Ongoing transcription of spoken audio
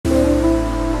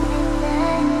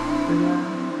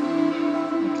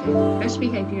Best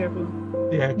behaviour, everyone.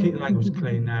 Yeah, keep the language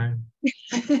clean now.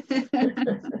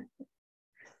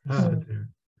 Oh, dear.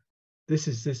 This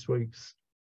is this week's.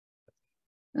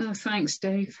 Oh, thanks,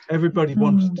 Dave. Everybody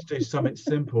wanted to do something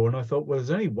simple, and I thought, well, there's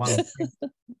only one thing.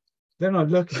 Then I'm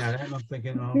looking at it and I'm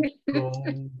thinking, oh, God,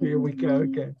 here we go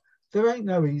again. There ain't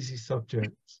no easy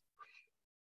subjects.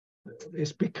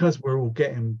 It's because we're all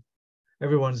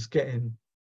everyone's getting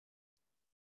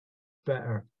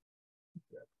better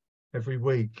every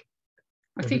week.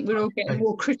 I think we're all getting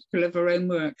more critical of our own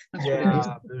work. That's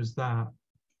yeah, there's that.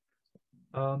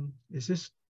 Is this?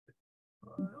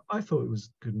 I thought it was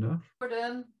good enough.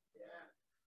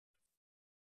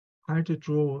 How to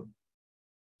draw?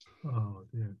 Oh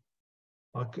dear.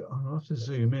 I'll have to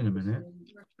zoom in a minute.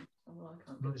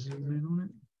 Can I zoom in on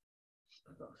it?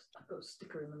 I've got a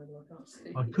sticker in the middle. I can't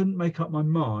see. I couldn't make up my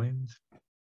mind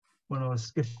when I was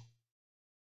sketching.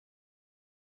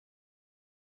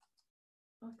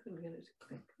 I couldn't get it to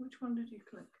click. Which one did you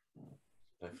click?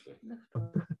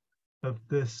 Of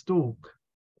the stalk.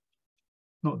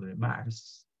 Not that it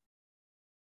matters.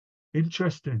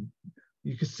 Interesting.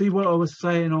 You can see what I was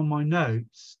saying on my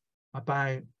notes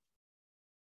about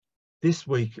this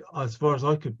week, as far as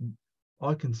I can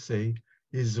see,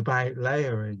 is about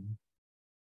layering.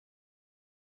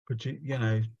 But you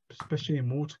know, especially in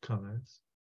watercolors,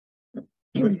 but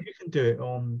you can do it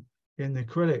in the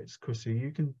acrylics,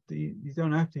 Chrissy. You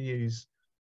don't have to use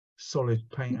solid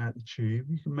paint out the tube.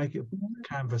 You can make it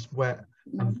canvas wet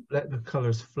and let the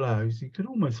colors flow. So you can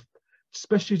almost,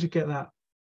 especially to get that.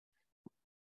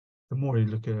 The more you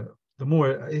look at it, the more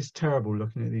it's terrible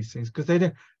looking at these things, because they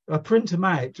don't. I print them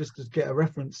out just to get a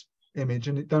reference image,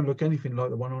 and it don't look anything like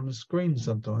the one on the screen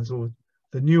sometimes, or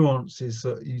the nuances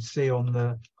that you see on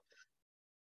the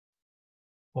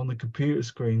computer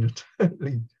screen are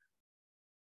totally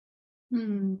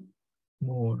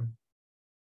more.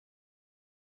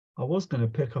 I was going to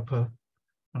pick up an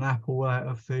apple out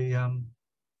of the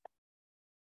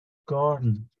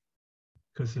garden,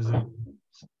 because there's an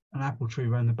apple tree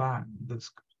around the back.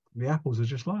 The apples are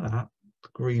just like that, the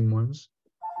green ones.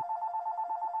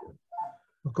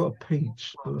 I've got a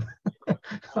peach, but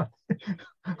I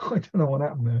don't know what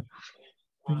happened there.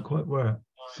 Didn't quite work.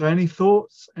 So, any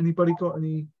thoughts? Anybody got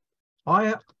any?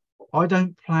 I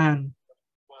don't plan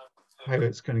how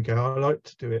it's going to go. I like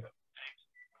to do it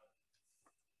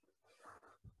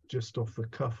just off the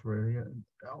cuff, really,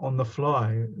 on the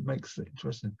fly. It makes it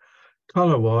interesting.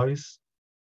 Color-wise,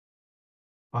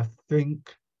 I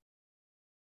think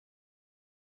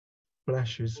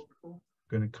flash is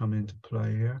going to come into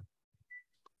play here.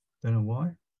 Don't know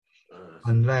why.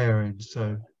 And layering,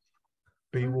 so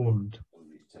be warned.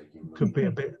 Could be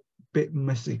a bit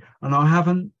messy. And I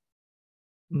haven't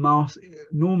masked.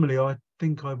 Normally, I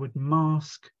think I would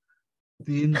mask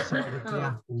the inside of the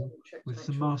apple with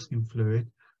some masking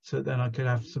fluid, so that then I could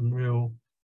have some real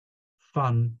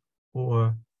fun,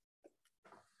 or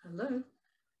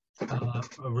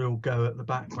a real go at the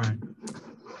background.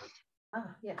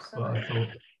 Ah, yes. But I thought,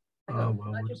 oh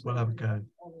well, we'll have a go.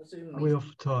 Are we off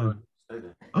for time?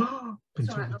 Oh, been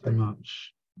talking too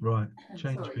much. Right,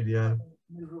 change video.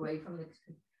 Move away from the...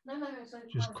 No,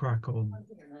 just crack on.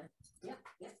 Yeah.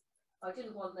 I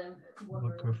didn't want them.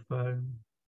 Microphone.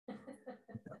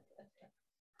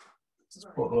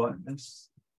 Spotlight this.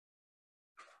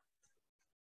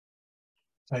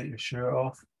 Take your shirt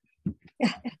off.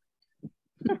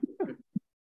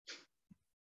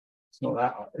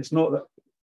 It's not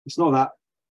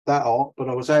that hot, but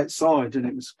I was outside and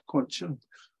it was quite chilly.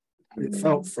 It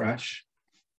felt fresh.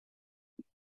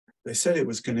 They said it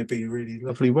was going to be really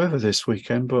lovely weather this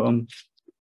weekend, but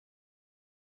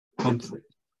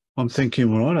I'm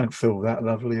thinking, well, I don't feel that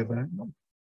lovely about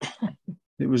it.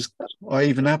 It was. I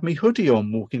even had my hoodie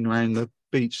on walking around the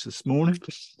beach this morning.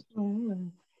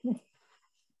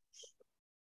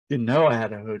 Didn't know I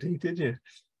had a hoodie, did you?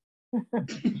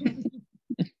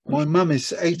 My mum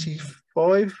is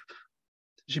 85.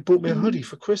 She bought me a hoodie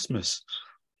for Christmas.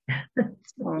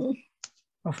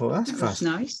 I thought that's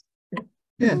nice.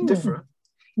 Yeah, different.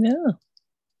 Yeah.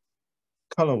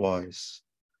 Color-wise.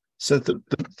 So the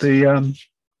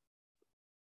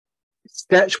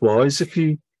sketch-wise,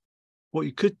 what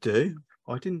you could do,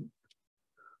 I don't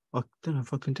know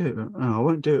if I can do it. No, I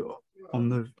won't do it on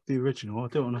the original. I'll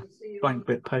do it on a blank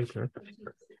bit of paper.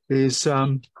 Is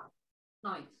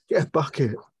get a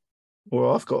bucket,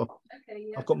 or I've got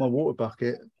my water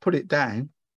bucket. Put it down.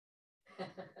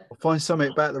 I'll find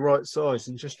something about the right size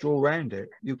and just draw around it.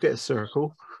 You'll get a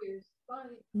circle.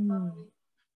 And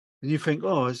you think,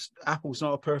 oh, apple's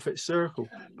not a perfect circle.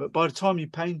 But by the time you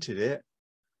painted it,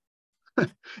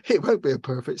 it won't be a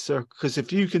perfect circle, because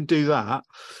if you can do that,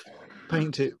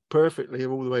 paint it perfectly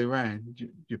all the way around,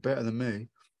 you're better than me.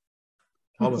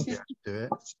 I won't be able to do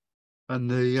it. And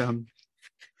the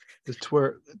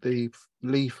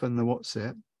leaf and the what's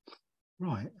it?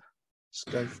 Right, let's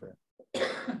go for it.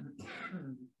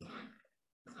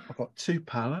 I've got 2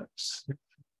 palettes.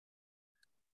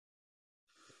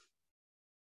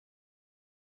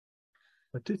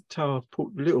 I did tell a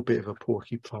little bit of a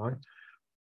porcupine.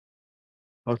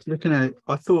 I was looking at it,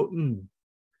 I thought,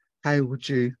 how would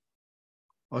you,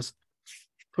 I was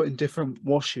putting different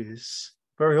washes,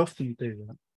 very often do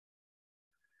that.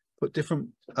 Put different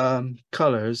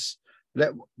colours,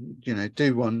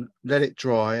 do one, let it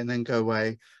dry and then go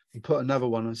away and put another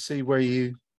one and see where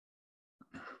if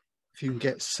you can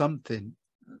get something.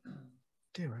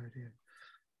 Dear, oh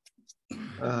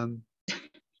dear.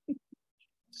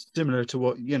 Similar to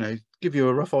what, give you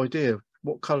a rough idea of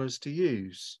what colours to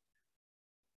use.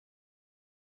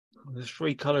 There's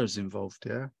 3 colours involved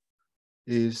here.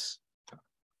 Is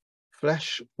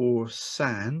flesh or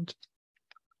sand,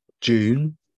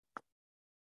 June.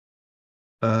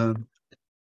 I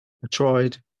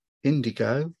tried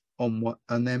indigo on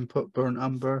and then put burnt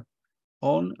umber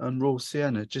on and raw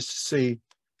sienna just to see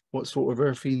what sort of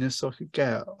earthiness I could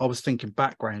get. I was thinking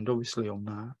background, obviously, on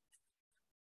that.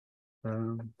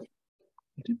 I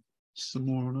did some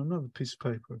more on another piece of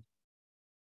paper.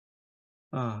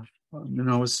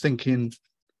 And I was thinking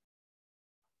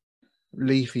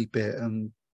leafy bit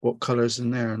and what colours in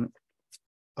there, and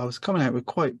I was coming out with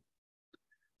quite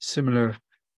similar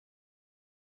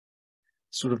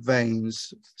sort of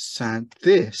veins. Sand.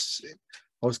 I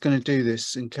was going to do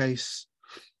this in case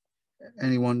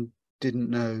anyone didn't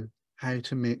know how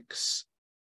to mix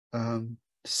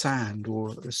sand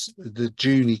or the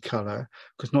Juney colour,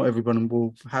 because not everyone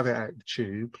will have it out of the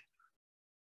tube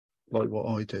like what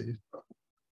I do.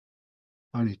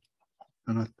 And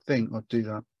I think I'll do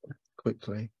that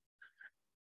quickly.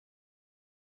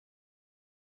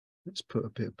 Let's put a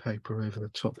bit of paper over the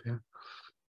top here.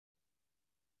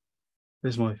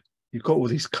 There's you've got all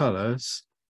these colours.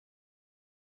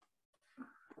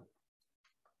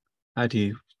 How do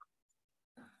you,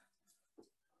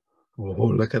 oh,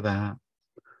 look at that.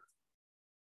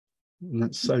 And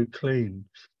that's so clean.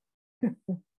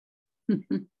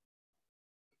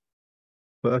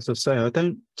 But as I say, I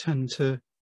don't tend to,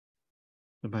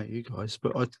 about you guys,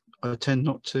 but I tend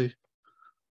not to,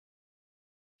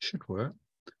 should work,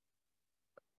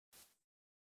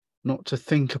 not to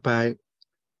think about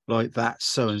like that's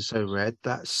so-and-so red,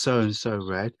 that's so-and-so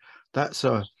red, that's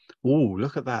oh,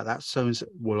 look at that, that's so-and-so,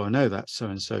 well, I know that's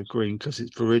so-and-so green because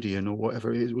it's Viridian or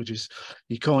whatever it is, which is,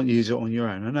 you can't use it on your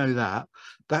own. I know that.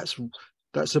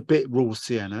 That's a bit raw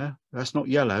sienna. That's not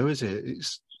yellow, is it?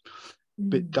 It's a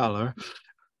bit duller.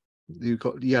 You've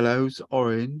got yellows,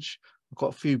 orange. I've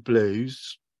got a few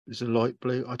blues. There's a light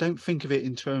blue. I don't think of it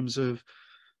in terms of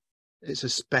it's a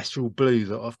special blue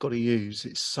that I've got to use.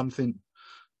 It's something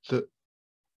that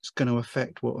it's going to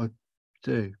affect what I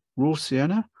do. Raw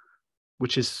sienna,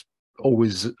 which is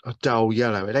always a dull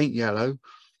yellow. It ain't yellow.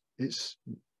 It's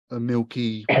a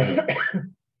milky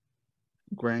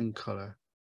grand colour.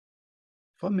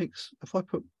 If I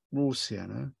put raw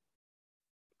sienna,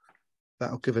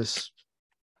 that'll give us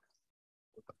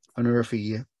an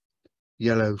earthy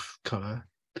yellow colour.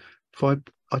 I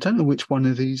don't know which one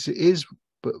of these it is,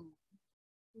 but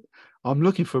I'm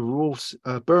looking for raw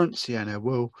burnt sienna.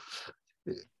 Well,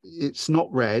 it's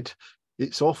not red.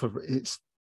 It's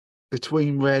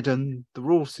between red and the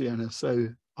raw sienna, so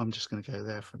I'm just going to go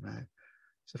there for now.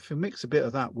 So if we mix a bit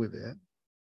of that with it,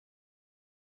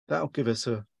 that'll give us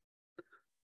a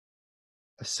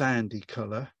sandy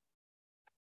colour.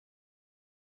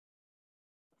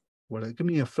 Well, it'll give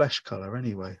me a flesh colour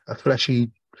anyway, a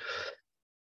fleshy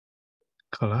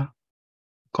colour.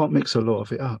 Can't mix a lot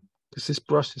of it up because this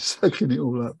brush is soaking it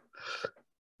all up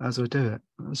as I do it.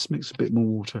 Let's mix a bit more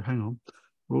water. Hang on.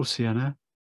 Raw sienna.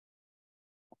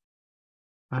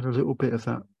 Add a little bit of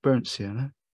that burnt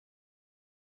sienna.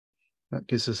 That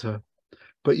gives us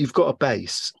but you've got a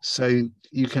base, so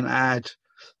you can add,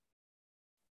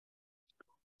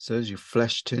 so there's your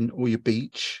flesh tint or your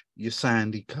beach, your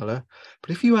sandy colour. But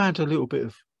if you add a little bit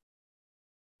of,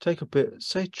 take a bit,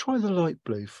 say try the light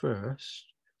blue first,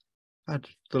 add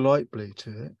the light blue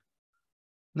to it.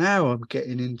 Now I'm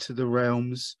getting into the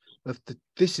realms of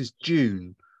this is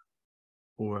June,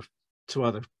 or to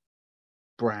other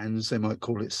brands, they might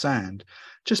call it sand.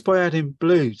 Just by adding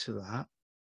blue to that,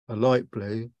 a light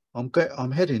blue,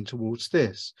 I'm heading towards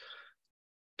this.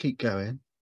 Keep going.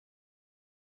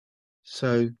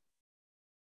 So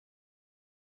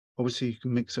obviously you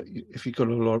can mix it if you've got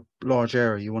a large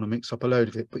area, you want to mix up a load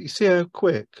of it, but you see how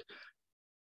quick,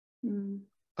 and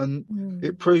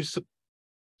it proves that,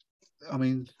 I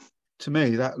mean, to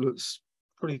me that looks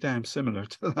pretty damn similar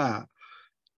to that,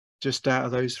 just out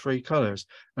of those three colors.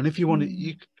 And if you want it,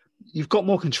 you've got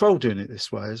more control doing it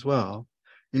this way as well,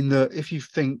 in that if you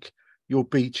think your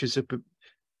beach is a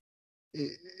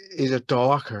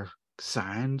darker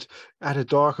sand, add a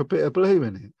darker bit of blue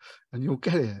in it and you'll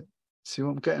get it. See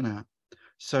what I'm getting at?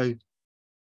 So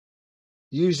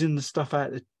using the stuff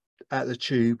out the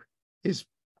tube is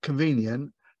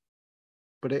convenient,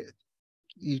 but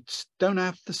you don't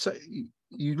have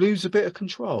you lose a bit of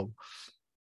control.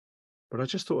 But I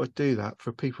just thought I'd do that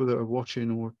for people that are watching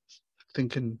or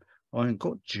thinking, I ain't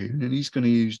got June and he's going to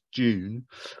use June.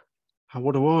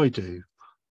 What do I do?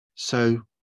 So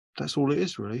that's all it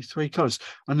is, really. Three colours.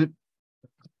 And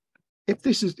if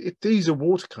these are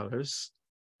watercolours,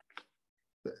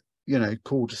 you know,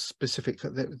 called specific,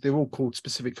 they're all called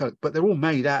specific colours, but they're all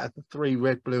made out of the three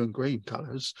red, blue and green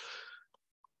colours,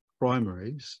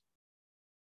 primaries.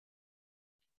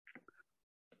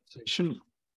 So you shouldn't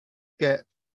get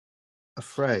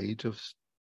afraid of,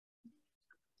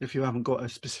 if you haven't got a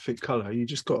specific colour, you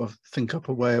just got to think up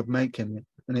a way of making it,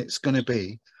 and it's going to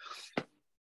be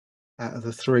out of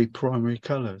the three primary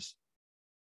colours.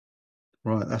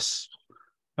 Right, that's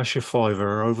your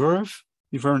fiver over.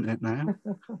 You've earned it now.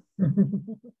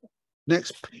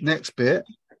 Next bit.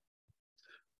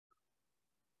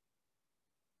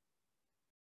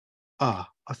 I'm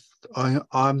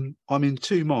in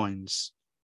two minds.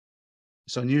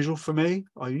 It's unusual for me.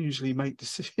 I usually make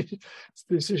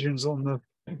decisions on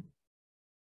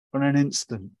an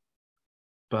instant,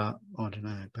 but I don't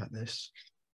know about this.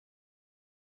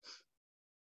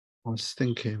 I was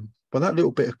thinking, well, that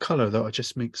little bit of colour that I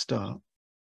just mixed up,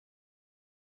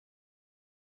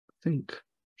 I think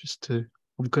I'm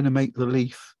going to make the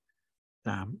leaf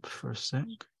damp for a sec.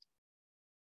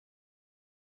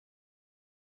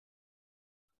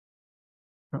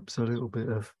 Perhaps a little bit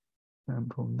of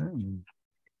damp on there.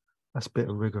 That's a bit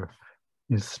of rigor.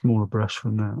 Use a smaller brush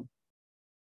from that.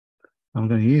 I'm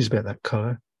going to use a bit of that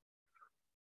colour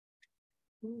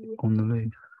on the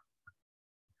leaf.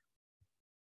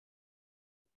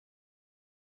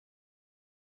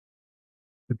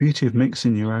 The beauty of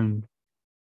mixing your own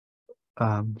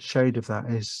shade of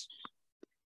that is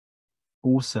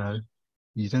also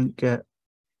you don't get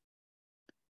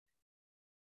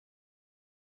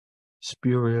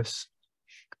spurious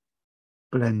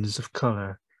blends of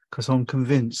colour, because I'm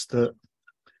convinced that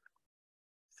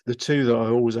the two that I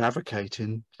always advocate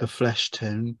in, the flesh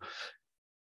tone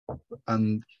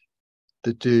and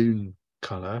the dune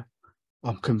colour,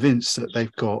 I'm convinced that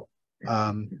they've got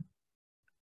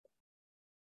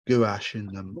gouache in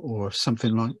them or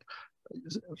something like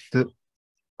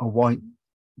a white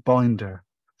binder,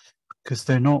 because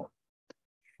they're not,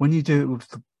 when you do it with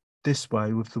this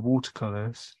way with the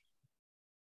watercolours,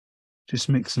 just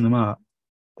mixing them up,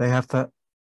 they have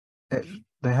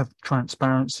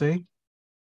transparency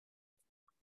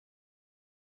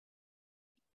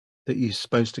that you're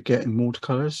supposed to get in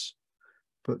watercolours,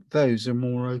 but those are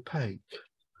more opaque,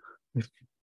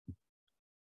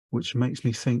 which makes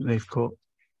me think they've got,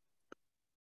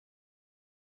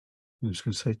 I was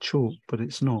going to say chalk, but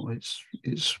it's not.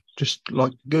 It's just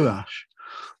like gouache.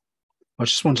 I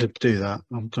just wanted to do that.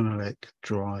 I'm going to let it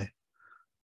dry.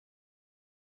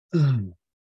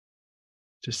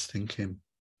 Just thinking.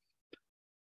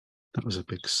 That was a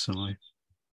big sigh.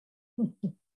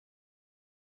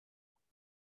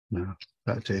 No,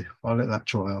 that'll do. I'll let that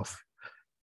dry off.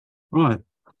 Right. I'm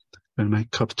going to make a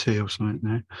cup of tea or something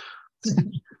now.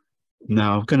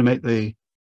 Now I'm going to make the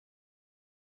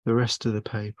rest of the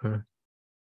paper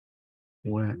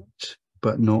wet,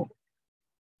 but not,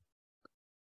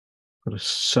 got to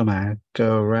somehow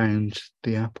go around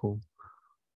the apple.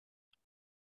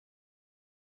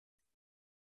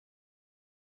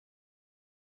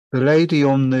 The lady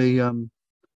on the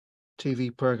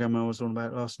TV program I was on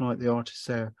about last night, the artist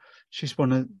there, she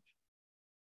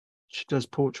does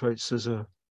portraits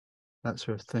that's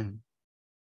her thing.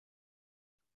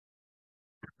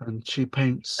 And she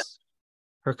paints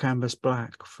her canvas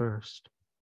black first,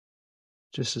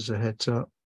 just as a heads up.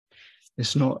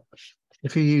 It's not,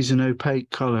 if you're using opaque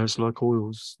colours like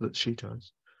oils that she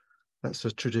does, that's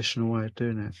a traditional way of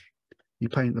doing it. You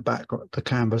paint the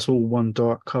canvas all one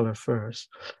dark colour first,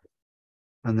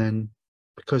 and then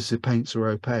because the paints are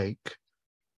opaque,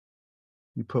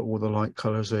 you put all the light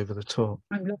colours over the top.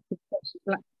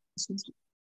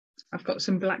 I've got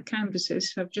some black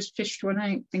canvases. I've just fished one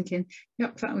out thinking,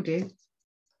 yep, that'll do.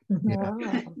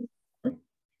 Yeah.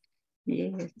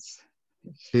 Yes.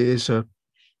 It is a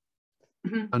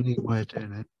neat way of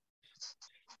doing it.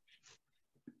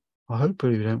 I hope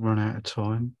we don't run out of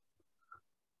time.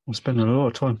 I'm spending a lot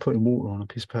of time putting water on a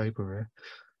piece of paper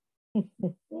here.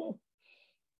 Well,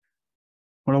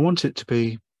 I want it to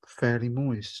be fairly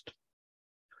moist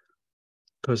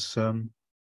because I'm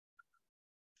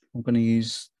going to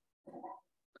use,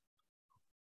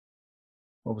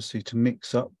 obviously, to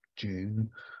mix up June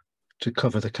to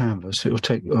cover the canvas. It'll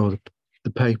take, or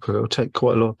the paper, it'll take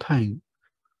quite a lot of paint.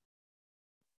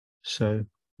 So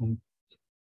I'm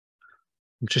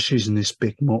just using this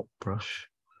big mop brush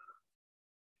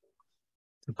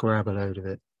to grab a load of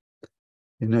it.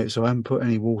 You notice I haven't put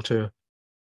any water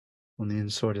on the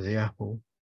inside of the apple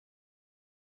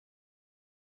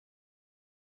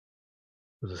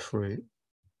for the fruit.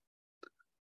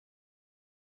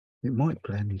 It might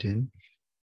blend in,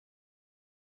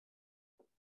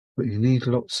 but you need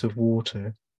lots of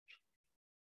water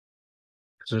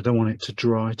because I don't want it to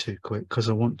dry too quick, because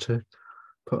I want to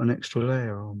put an extra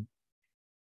layer on.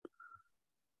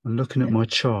 And looking at my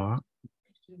chart,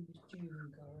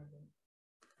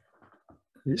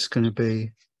 it's going to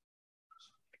be,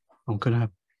 I'm going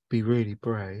to be really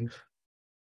brave.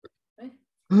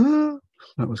 That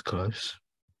was close.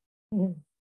 I'm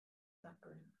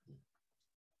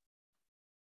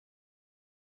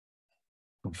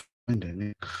finding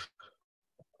it.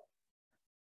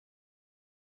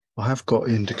 I have got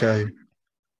indigo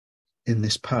in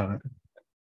this palette,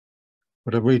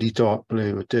 but a really dark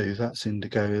blue would do. That's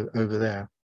indigo over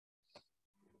there.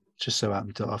 Just so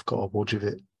happened that I've got a wodge of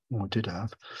it, or I did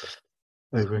have,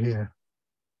 over here.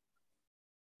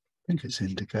 I think it's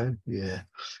indigo, yeah.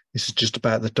 This is just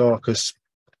about the darkest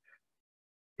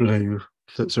blue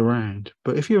that's around.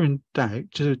 But if you're in doubt,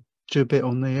 do a bit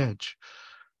on the edge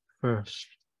first.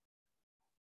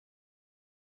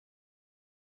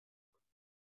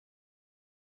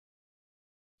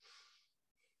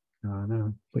 I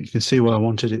know, but you can see why I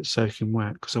wanted it soaking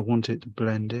wet, because I want it to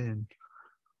blend in.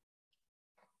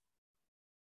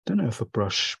 Don't know if a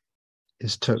brush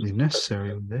is totally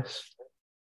necessary on this.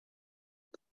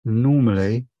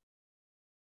 Normally,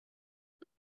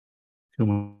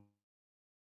 so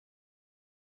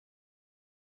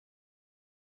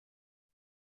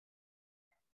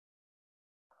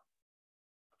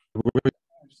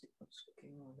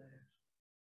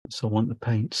I want the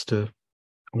paints to,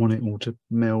 I want it all to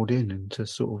meld in into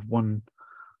sort of one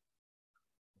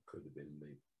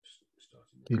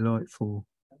delightful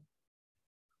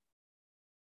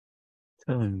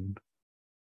tone,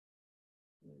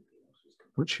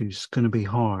 which is going to be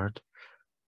hard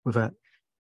without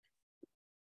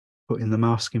putting the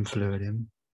masking fluid in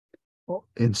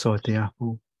inside the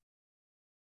apple,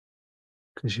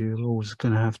 because you're always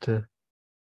going to have to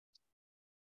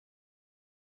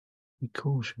be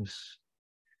cautious.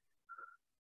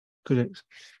 Good.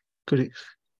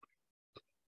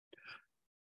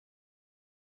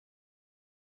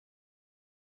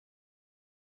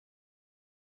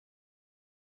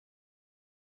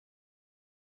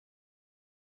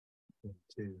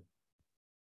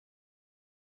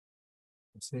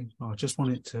 See, I just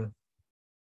want it to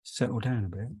settle down a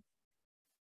bit.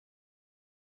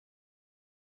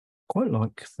 Quite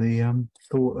like the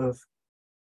thought of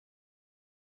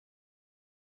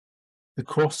the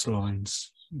cross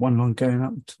lines, one line going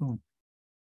up the top.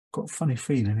 Got a funny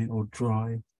feeling it will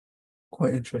dry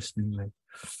quite interestingly.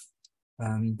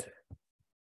 And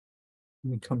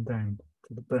when we come down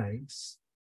to the base,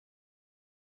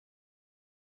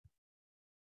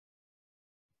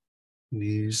 we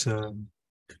use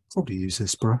probably use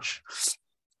this brush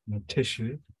and a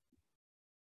tissue.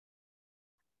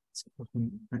 So I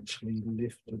can actually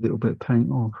lift a little bit of paint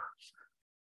off.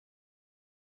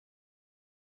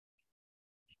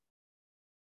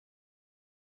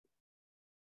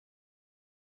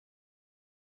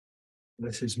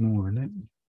 Less is more in it. You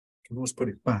can always put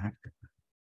it back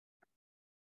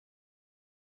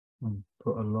and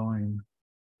put a line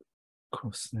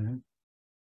across there.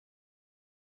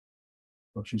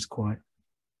 Brush is quite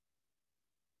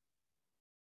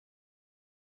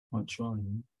dry.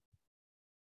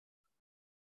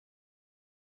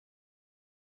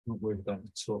 Not worried about the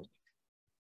top.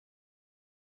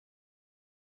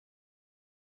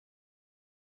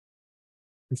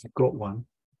 If you've got one,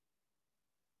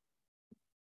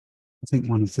 I think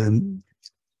one of them,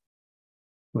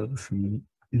 well, from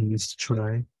in this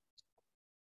tray.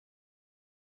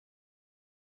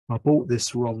 I bought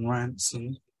this Ron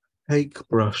Ransom cake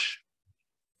brush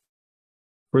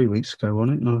 3 weeks ago on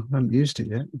it, and I haven't used it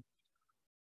yet.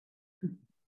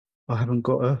 I haven't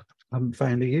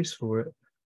found a use for it.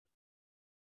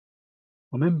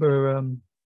 I remember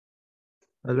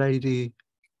a lady,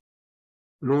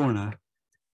 Lorna,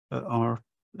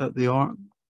 at the art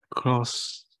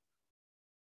class.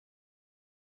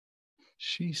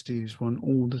 She used to use one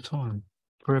all the time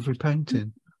for every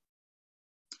painting.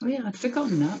 Oh yeah, I'd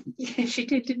forgotten that. Yeah, she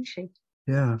did, didn't she?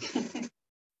 Yeah.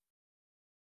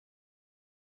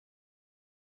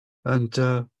 And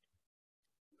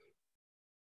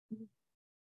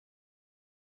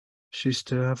she used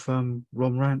to have Ron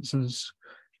Ranson's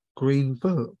Green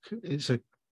Book. It's a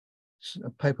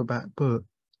paperback book.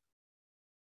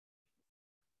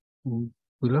 We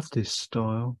love this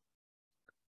style.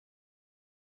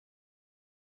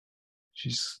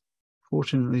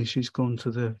 Fortunately, she's gone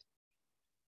to the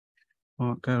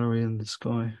art gallery in the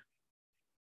sky,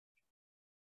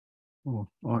 or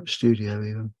art studio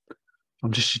even.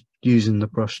 I'm just using the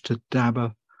brush to dab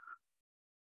I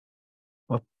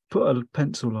put a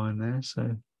pencil line there,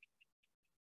 so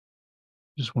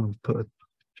just want to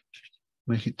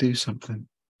make it do something.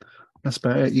 That's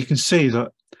about it. You can see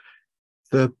that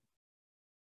because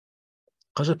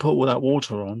I put all that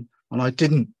water on and I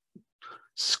didn't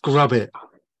scrub it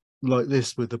like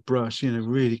this with the brush, you know,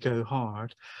 really go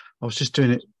hard. I was just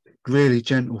doing it really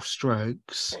gentle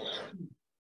strokes.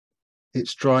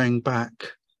 It's drying back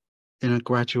in a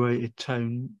graduated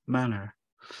tone manner.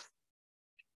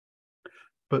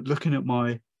 But looking at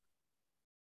my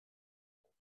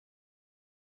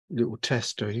little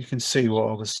tester, you can see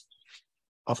what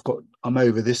I'm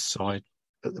over this side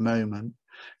at the moment.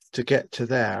 To get to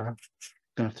there, I'm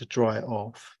gonna have to dry it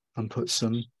off and put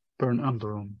some burnt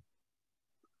umber on,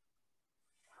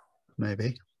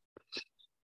 maybe.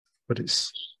 But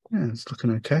it's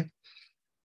looking okay.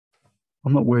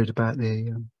 I'm not worried about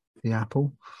the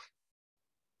apple.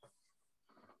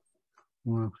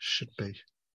 Well, should be,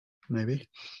 maybe.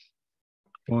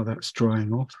 While that's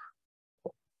drying off,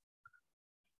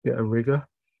 get a rigger.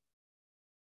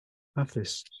 Have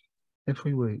this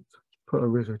every week. Put a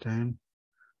rigger down.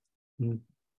 And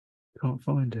can't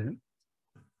find it.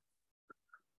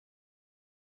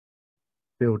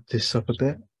 Build this up a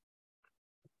bit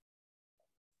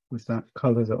with that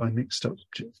colour that I mixed up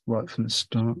right from the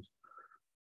start.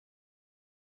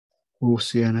 Raw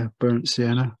sienna, burnt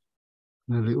sienna,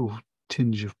 and a little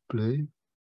tinge of blue.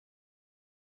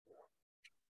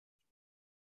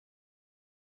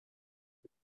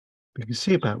 You can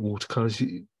see about watercolours,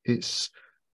 it's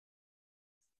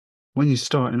when you're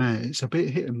starting out, it's a bit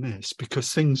hit and miss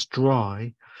because things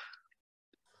dry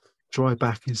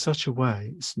back in such a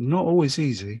way. It's not always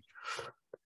easy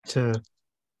to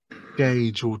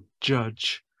gauge or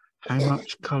judge how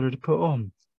much colour to put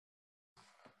on.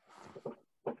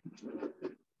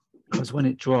 Because when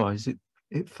it dries,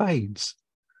 it fades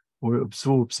or it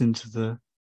absorbs into the...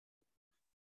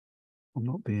 I'm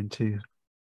not being too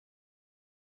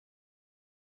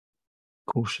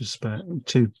cautious about it,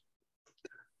 too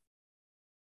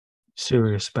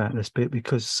serious about this bit,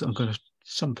 because I'm going to, at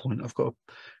some point, I've got to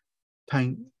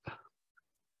paint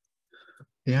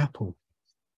the apple.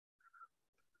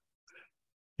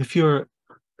 If you've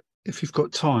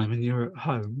got time and you're at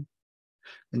home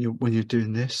and when you're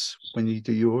doing this, when you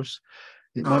do yours,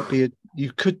 it might be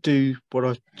you could do what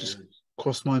I just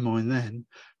crossed my mind then,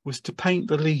 was to paint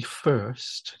the leaf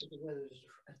first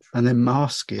and then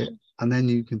mask it, and then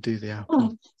you can do the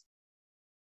apple.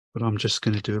 But I'm just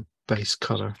going to do a base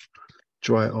colour,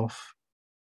 dry it off,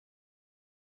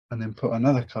 and then put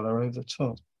another colour over the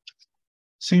top.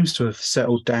 Seems to have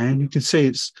settled down. You can see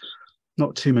it's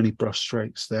not too many brush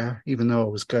strokes there, even though I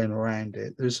was going around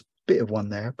it. There's a bit of one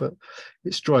there, but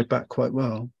it's dried back quite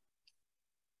well.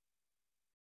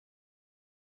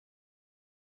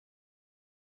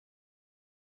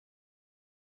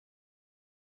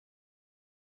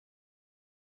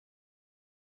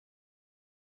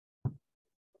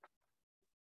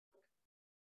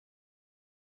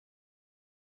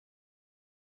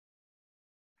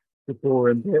 The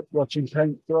boring bit, watching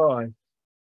paint dry.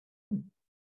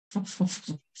 Just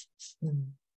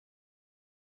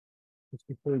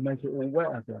before we make it all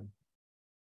wet again.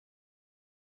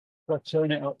 I'll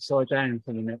turn it upside down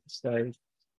for the next stage.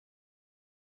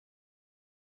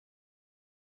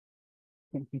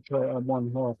 Concentrate on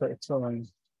one half at a time.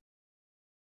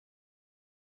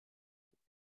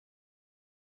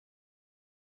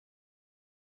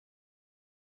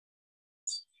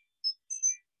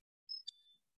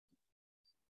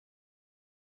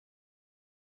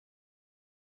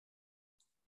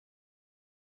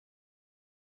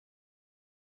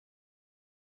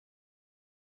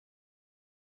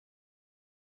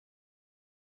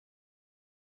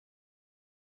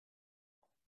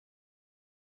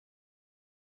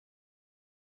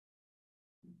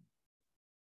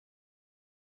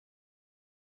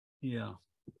 Yeah.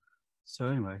 So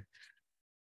anyway,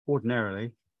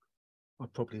 ordinarily,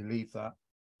 I'd probably leave that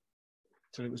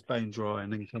till it was bone dry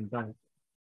and then come back.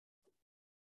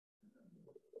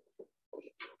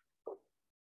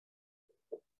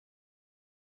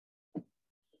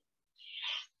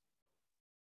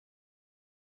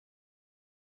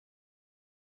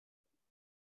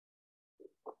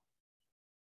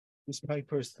 This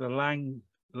paper is the Langdon.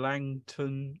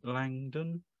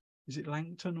 Is it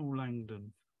Langton or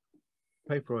Langdon?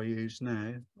 Paper I use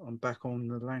now. I'm back on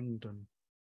the Langdon.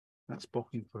 That's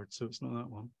Bockingford, so it's not that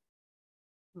one.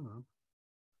 Oh,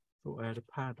 thought I had a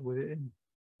pad with it in.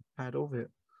 Pad of it.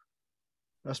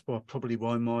 That's probably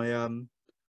why my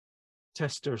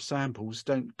tester samples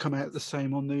don't come out the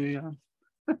same on the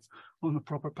on the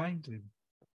proper painting.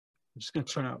 I'm just going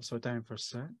to turn it upside down for a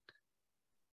sec.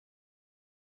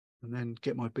 And then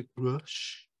get my big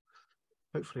brush.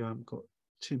 Hopefully I haven't got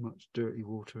too much dirty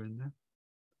water in there.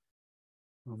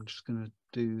 I'm just going to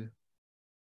do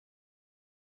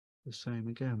the same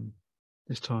again,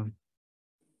 this time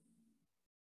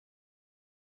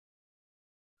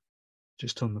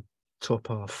just on the top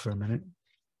half for a minute.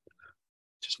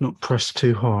 Just not press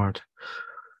too hard.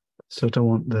 So I don't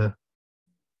want the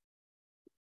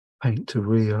paint to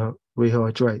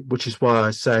rehydrate, which is why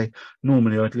I say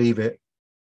normally I'd leave it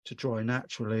to dry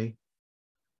naturally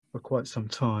for quite some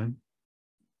time.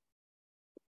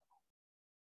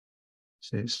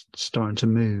 See, it's starting to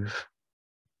move.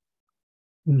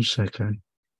 1 second.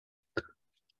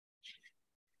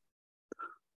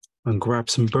 And grab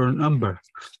some burnt umber.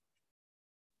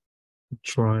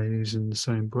 Try using the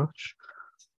same brush.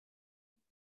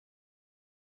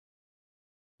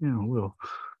 Yeah, I will.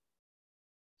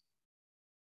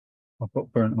 I've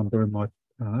got burnt umber in my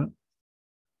palette.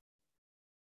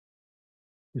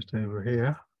 Just over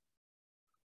here.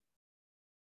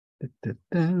 Da, da,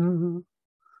 da.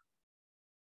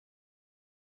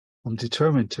 I'm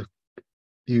determined to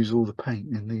use all the paint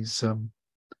in these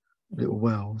little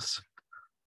wells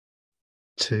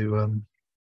to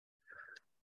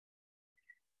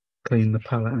clean the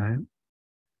palette out.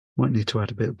 Might need to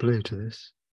add a bit of blue to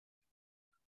this.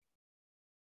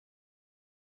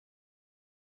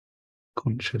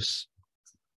 Conscious.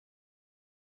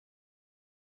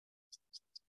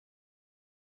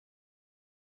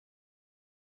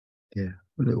 Yeah,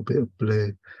 a little bit of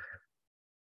blue.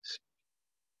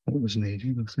 What was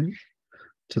needed, I think,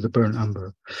 to the burnt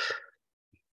umber.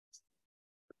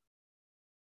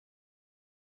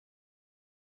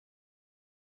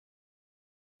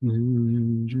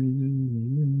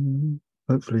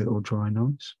 Hopefully it'll dry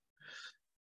nice.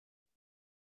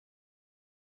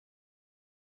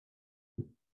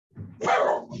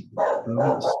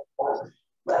 But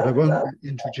I won't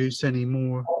introduce any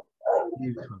more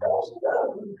new colours.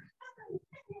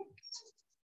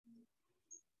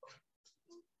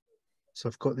 So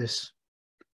I've got this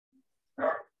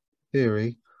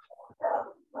theory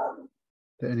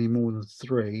that any more than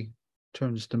 3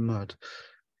 turns to mud.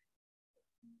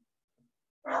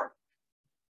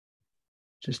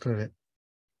 Just let it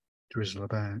drizzle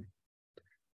about.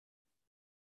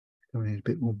 I need a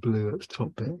bit more blue at the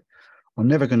top bit. I'm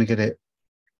never going to get it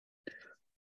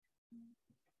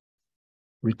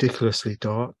ridiculously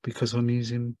dark because I'm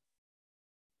using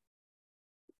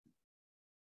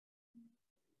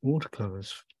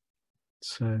watercolors.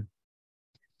 So I'm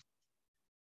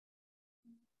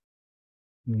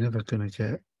never going to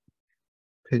get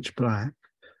pitch black.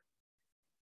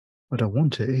 I don't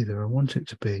want it either. I want it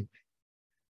to be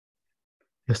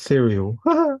ethereal,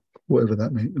 whatever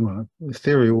that means. Well,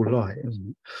 ethereal light, isn't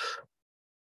it?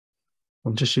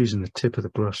 I'm just using the tip of the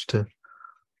brush to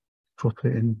drop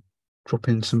in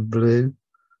some blue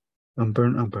and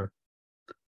burnt umber,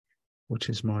 which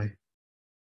is my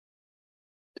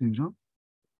do not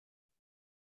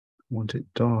want it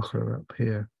darker up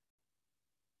here.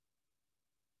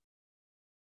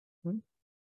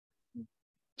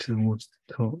 Towards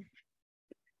the top.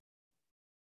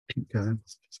 Keep going.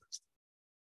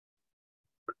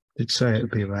 Did say it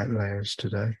would be about layers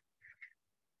today.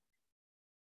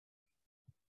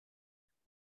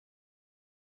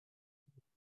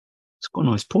 It's got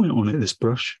a nice point on it, this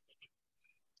brush,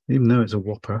 even though it's a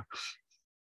whopper.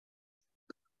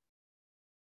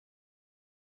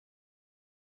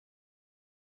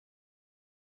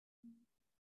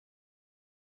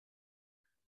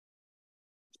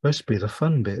 It's supposed to be the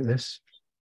fun bit, this.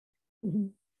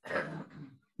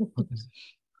 I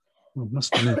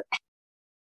must admit,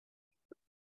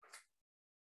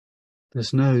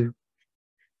 there's no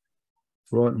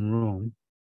right and wrong,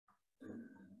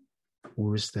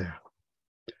 or is there?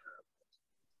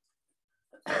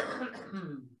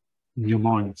 In your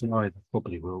mind's eye, there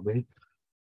probably will be.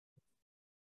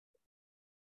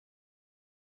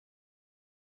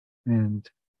 And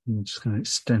I'm just going to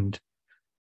extend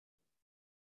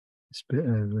this bit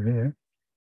over here.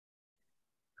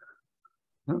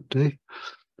 That'll do.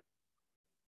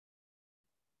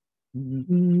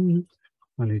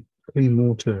 I need clean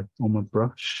water on my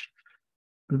brush.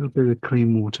 A little bit of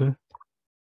clean water.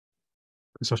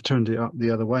 Because I've turned it up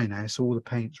the other way now, so all the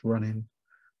paint's running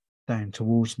down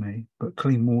towards me. But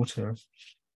clean water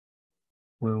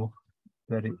will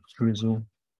let it drizzle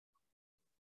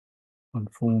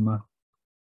and form a.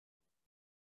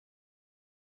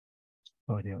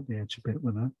 Tidy up the edge a bit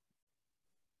with that.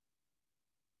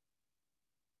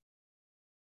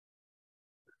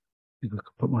 I think I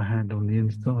could put my hand on the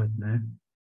inside now.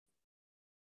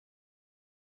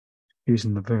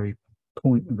 Using the very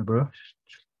point of the brush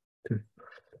to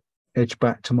edge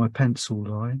back to my pencil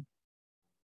line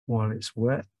while it's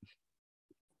wet.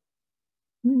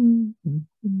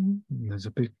 There's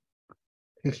a big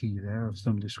hickey there of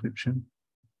some description.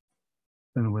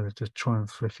 Don't know whether to try and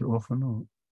flick it off or not.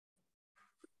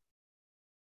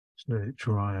 Just let it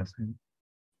dry, I think.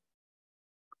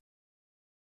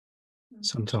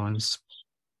 Sometimes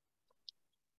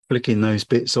flicking those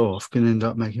bits off can end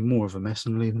up making more of a mess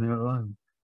than leaving it alone.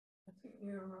 I think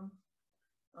you're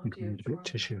I think I need a bit of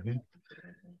tissue here.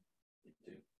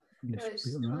 Lift a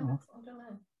bit of that off. I don't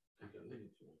know. I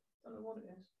don't know what it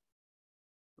is.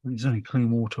 There's only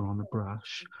clean water on the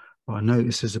brush, but I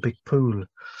notice there's a big pool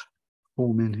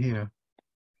forming here.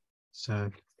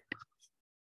 So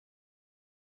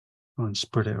try and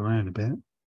spread it around a bit.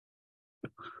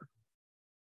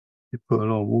 You put a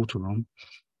lot of water on.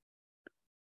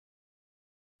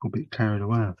 Got a bit carried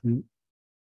away, I think.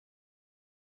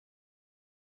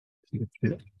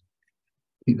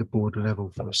 Keep the board level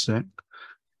for a sec.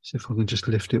 See if I can just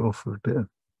lift it off with a bit of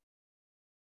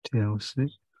TLC.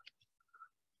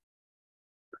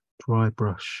 Dry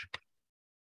brush.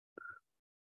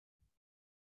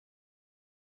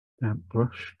 Damp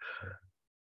brush.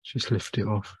 Just lift it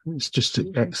off. It's just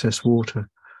excess water.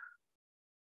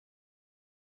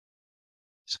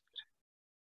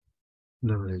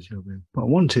 Lovely job. But I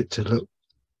want it to look.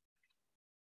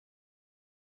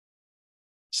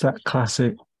 It's that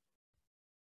classic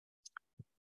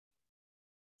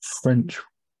French.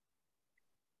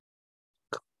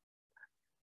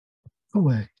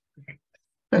 Away.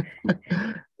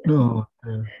 No,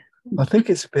 I think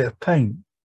it's a bit of paint.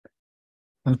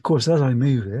 And of course, as I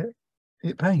move it,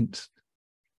 it paints.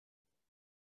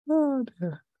 Oh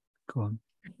dear. Go on.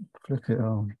 Flick it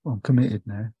on. I'm committed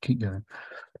now. Keep going.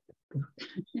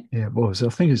 Yeah, it was. I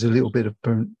think it's a little bit of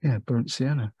burnt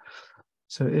sienna.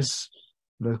 So it is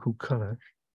local colour.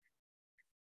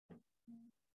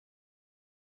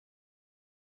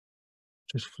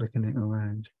 Just flicking it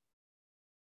around.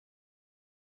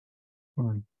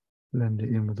 Try and blend it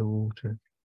in with the water.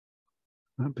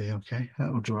 That'll be okay.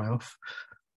 That'll dry off.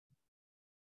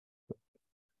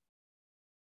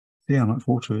 See how much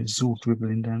water is all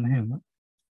dribbling down here. Look.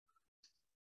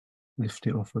 Lift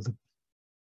it off with the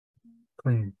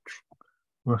clean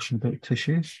Russian bit of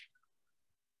tissue.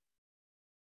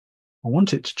 I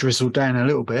want it to drizzle down a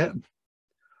little bit.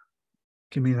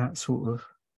 Give me that sort of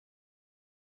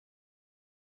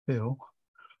feel.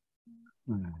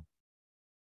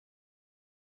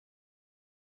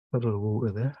 Puddle of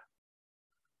water there.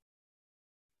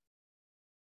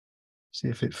 See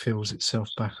if it fills itself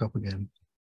back up again.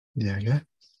 There we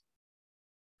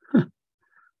go.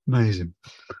 Amazing.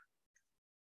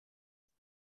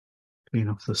 Clean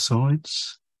off the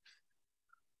sides.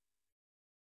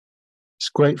 It's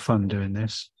great fun doing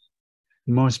this.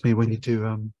 Reminds me when you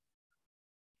do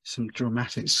some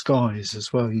dramatic skies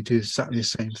as well. You do exactly the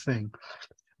same thing.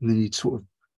 And then you sort of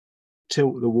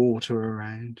tilt the water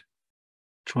around,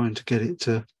 trying to get it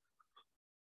to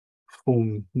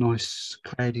form nice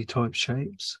cloudy type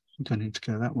shapes. You don't need to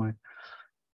go that way.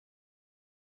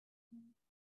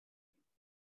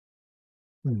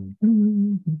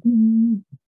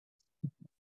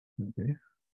 Okay,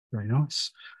 very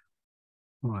nice.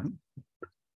 All right,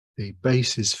 the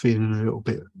base is feeling a little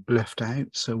bit left out,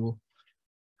 so we'll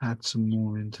add some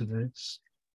more into this.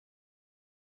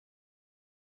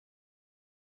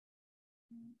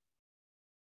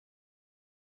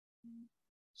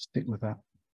 Stick with that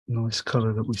nice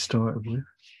colour that we started with.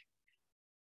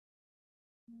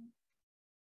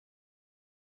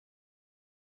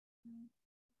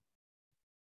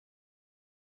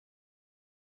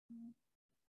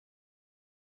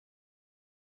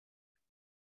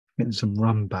 Getting some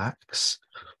run backs.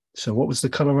 So what was the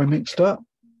colour I mixed up?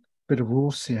 Bit of raw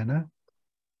sienna.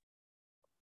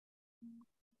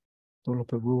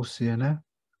 dollop of raw sienna,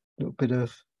 a little bit of,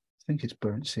 I think it's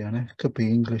burnt sienna, could be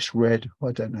English red,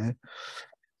 I don't know,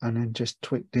 and then just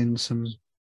tweaked in some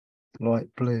light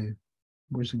blue,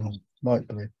 original light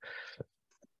blue.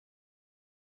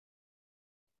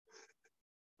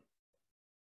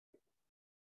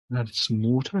 Added some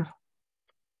water.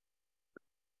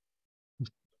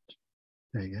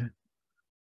 There you go.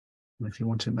 And if you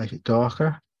want to make it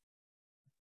darker,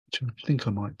 which I think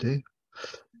I might do,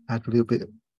 add a little bit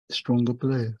stronger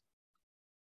blue.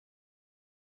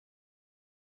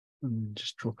 And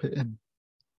just drop it in.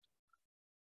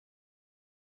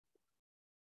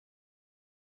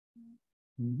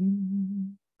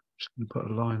 Just going to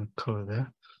put a line of colour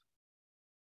there.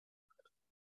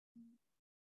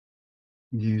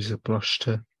 Use a brush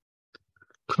to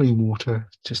clean water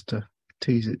just to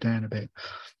tease it down a bit. I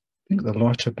think the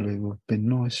lighter blue would have been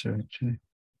nicer actually.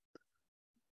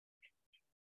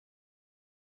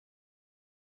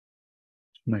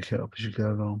 Just make it up as you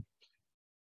go along.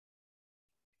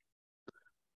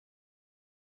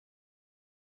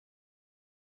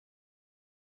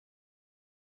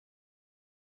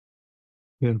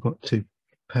 We've got 2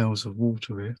 pails of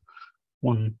water here.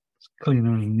 One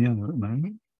cleaner than the other at the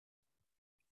moment.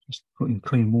 Just putting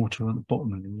clean water at the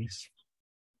bottom of these.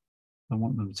 I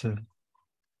want them to.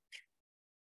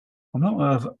 I'm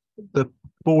not. The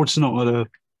board's not at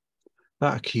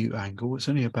that acute angle. It's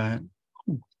only about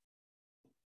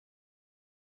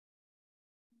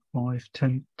 5,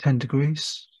 10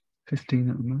 degrees, 15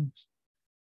 at the most.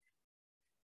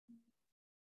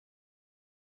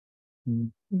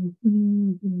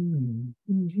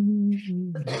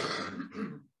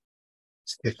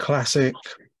 It's the classic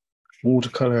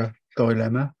watercolor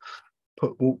dilemma.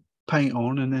 Put paint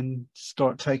on and then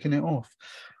start taking it off.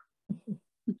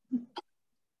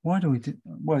 Why do we do?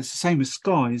 Well, it's the same as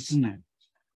skies, isn't it?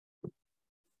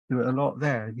 Do it a lot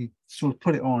there. You sort of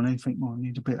put it on and think, well, I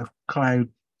need a bit of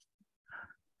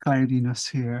cloudiness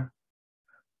here.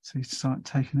 So you start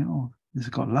taking it off. This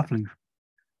has got a lovely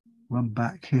run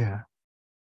back here.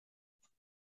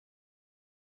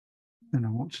 Don't know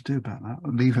what to do about that.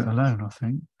 I'll leave it alone, I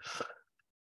think.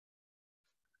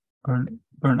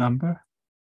 Burnt umber.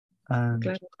 And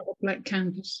Glad I got a black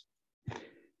canvas.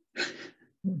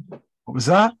 what was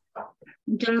that?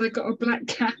 I'm glad I got a black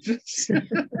canvas.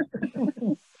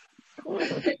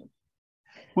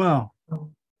 Well,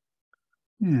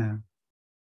 yeah.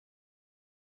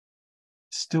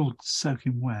 Still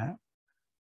soaking wet.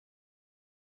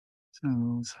 So I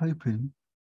was hoping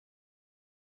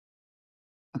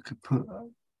I could put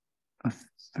a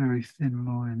very thin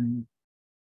line in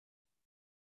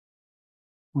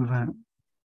without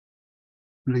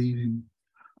bleeding,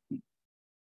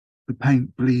 the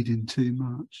paint bleeding too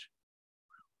much.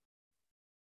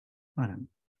 I don't,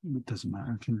 it doesn't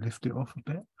matter, I can lift it off a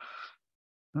bit.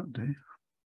 That'll do.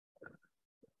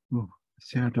 Oh,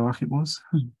 see how dark it was?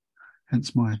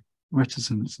 Hence my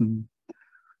reticence and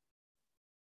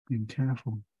being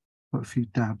careful. Put a few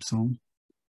dabs on.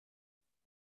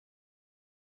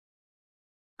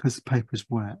 Because the paper's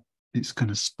wet, it's going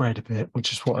to spread a bit,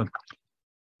 which is what I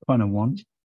kind of want.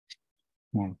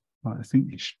 Well, I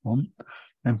think you should want.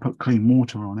 Then put clean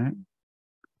water on it.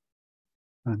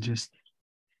 And just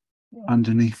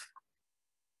underneath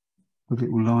the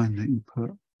little line that you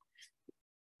put,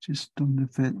 just on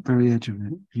the very edge of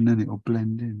it, and then it'll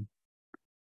blend in.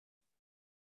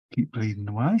 Keep bleeding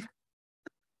away.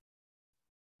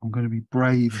 I'm going to be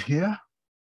brave here.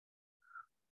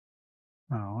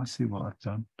 Oh, I see what I've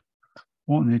done.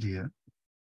 What an idiot.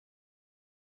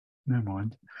 Never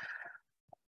mind.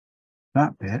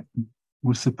 That bit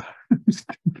was supposed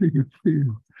to be a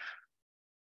field.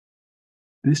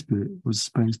 This bit was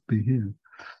supposed to be here.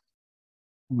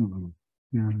 Oh,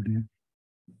 yeah, dear.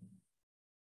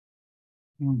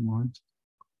 Never mind.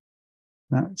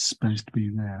 That's supposed to be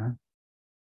there.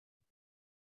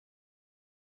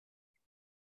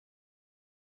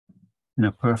 In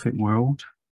a perfect world,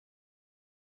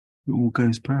 it all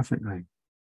goes perfectly.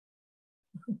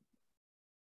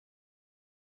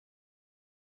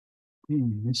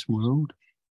 In this world,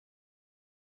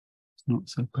 it's not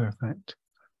so perfect.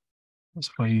 That's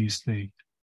if I use the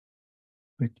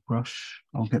big brush,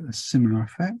 I'll get a similar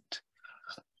effect.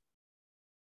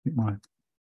 Get my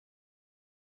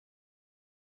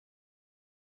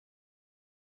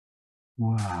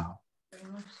wow.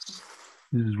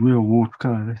 This is real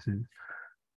watercolor, this is.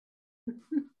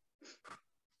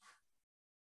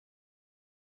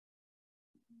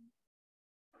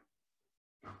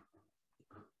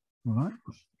 All right.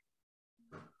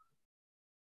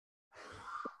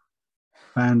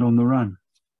 Band on the run.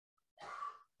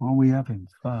 Are we having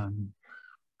fun?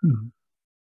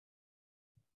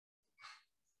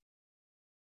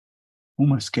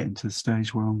 Almost getting to the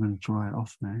stage where I'm going to dry it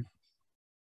off now.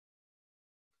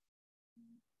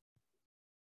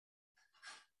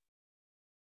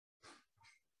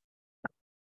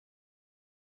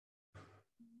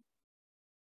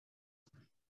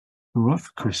 All right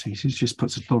for Chrissy, she just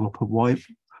puts a dollop of white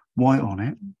on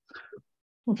it.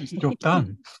 It's job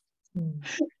done.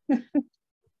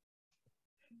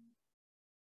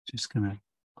 Just going to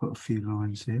put a few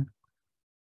lines here.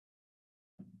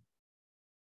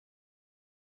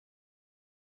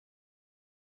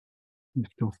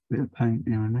 Lift off a bit of paint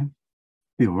here and there.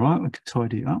 Be all right, we can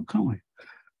tidy it up, can't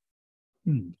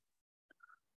we?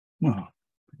 Well,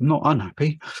 not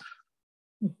unhappy.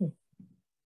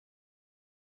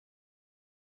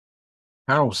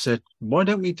 Harold said, why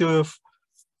don't we do a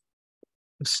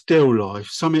still life,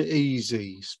 something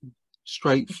easy,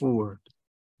 straightforward.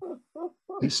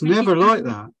 It's never like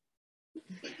that.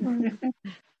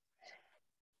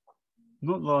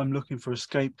 Not that I'm looking for a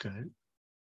scapegoat.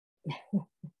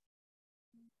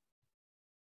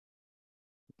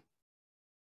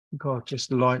 God,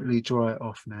 just lightly dry it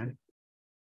off now.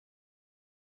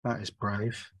 That is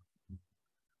brave.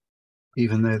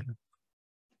 Even though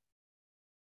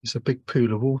it's a big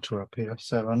pool of water up here,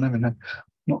 so I never know.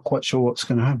 Not quite sure what's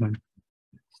going to happen.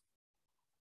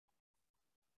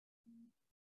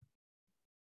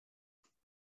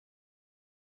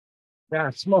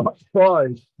 That's Mark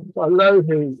 5. I love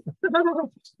him.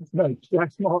 No,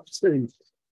 that's Mark 2.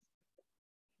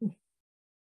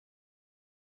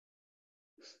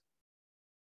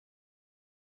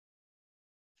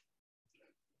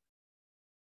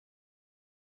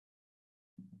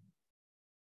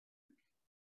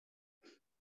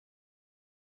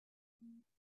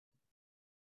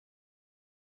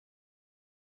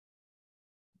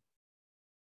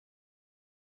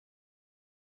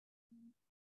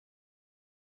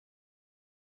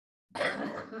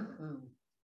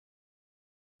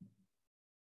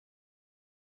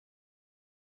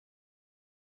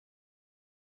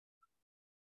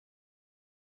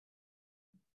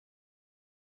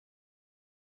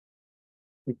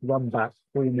 We can run back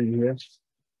 3 minutes.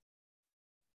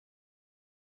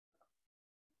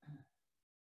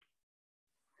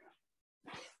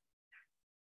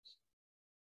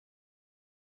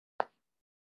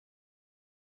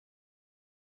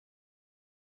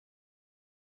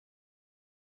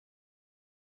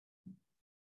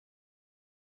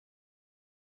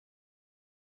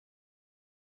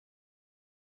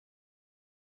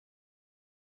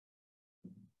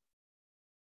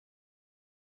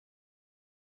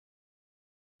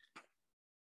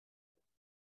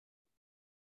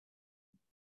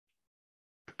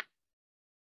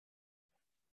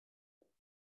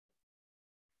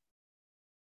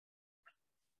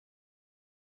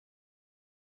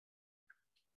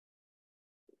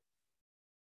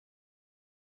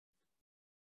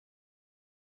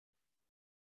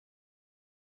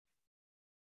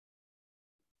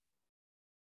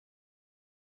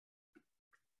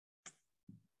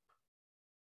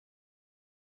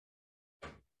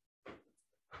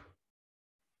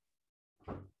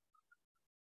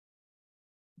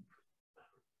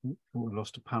 Oh, I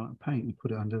lost a palette of paint and put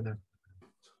it under there.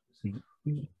 Right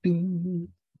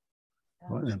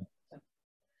then.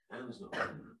 No,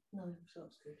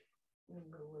 that's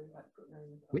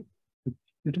good.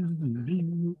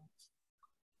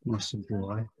 Nice and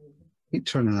dry. Keep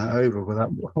turning that over with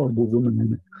that horrible woman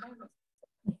in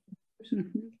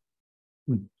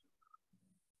it.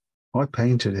 I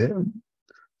painted it,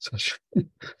 so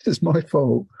it's my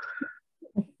fault.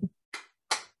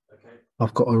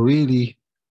 I've got to really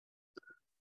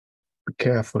be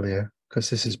careful here because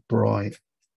this is bright,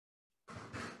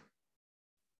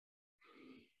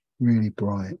 really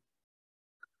bright.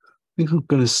 I think I'm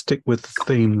going to stick with the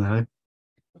theme though.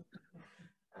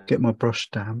 Get my brush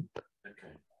damp. I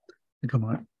think I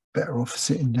might be better off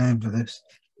sitting down for this.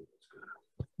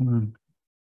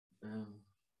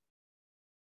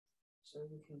 So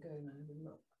we can go now and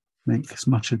look. Make as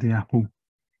much of the apple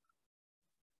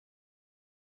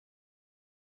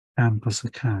damp as I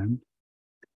can.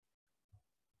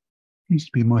 Used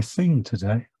to be my thing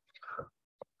today.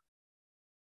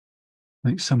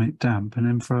 Make something damp and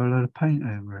then throw a load of paint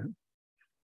over it.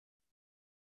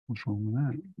 What's wrong with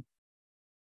that?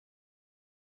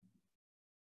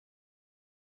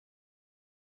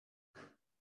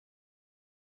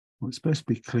 Well, it's supposed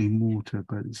to be clean water,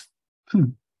 but it's a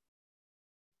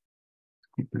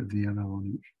bit of yellow on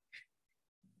it.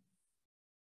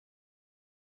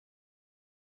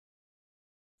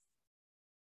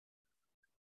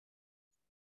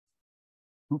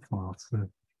 Not far off the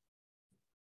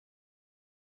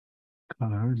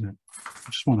colour, is it?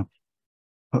 I just want to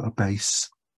put a base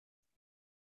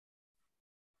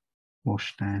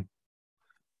wash down.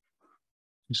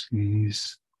 Just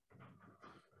use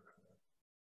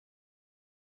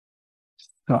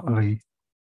subtly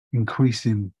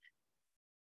increasing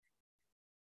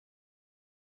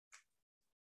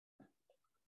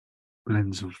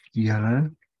blends of yellow.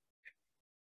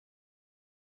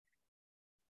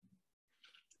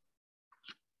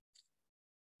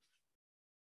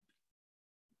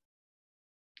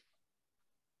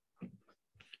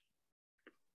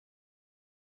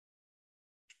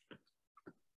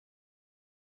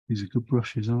 These are good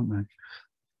brushes, aren't they?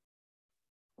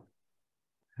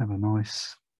 Have a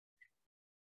nice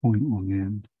point on the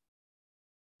end.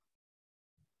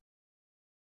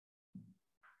 At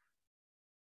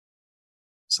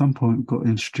some point, we've got to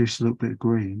introduce a little bit of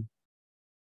green.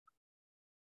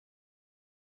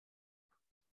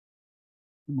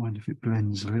 Don't mind if it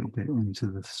blends a little bit into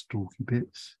the stalky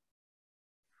bits.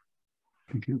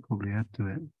 I think it'll probably add to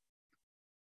it.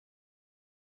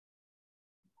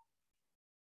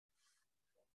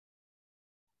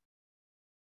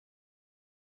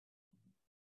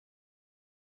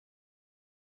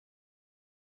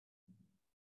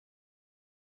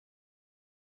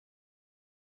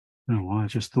 Oh, I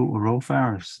just thought of Rolf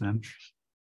Harris then.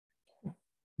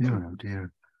 Dear, oh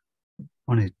dear.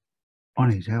 I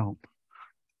need help.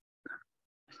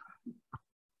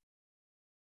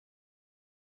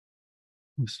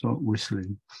 I'll start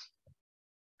whistling.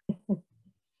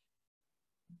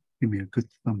 Give me a good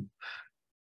thump.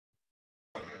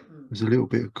 There's a little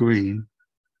bit of green,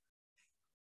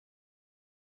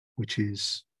 which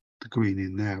is the green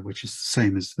in there, which is the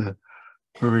same as the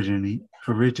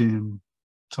iridium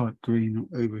type green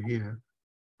over here,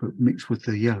 but mixed with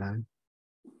the yellow.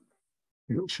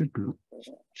 It shouldn't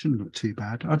look too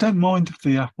bad. I don't mind if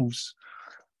the apple's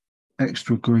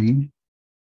extra green.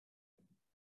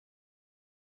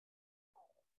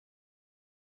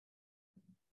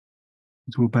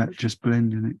 It's all about just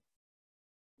blending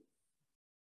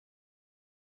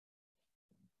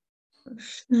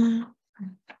it.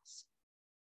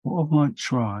 What I might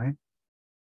try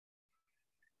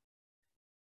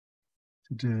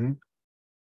to do,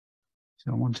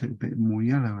 so I want it a bit more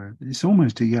yellow. It's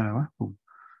almost a yellow apple.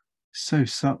 It's so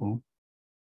subtle.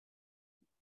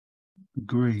 The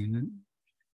green.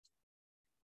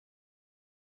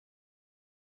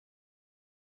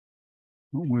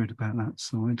 Not worried about that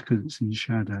side because it's in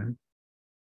shadow. I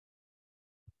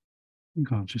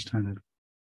think I'll just kind of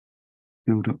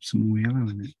build up some more yellow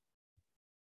in it.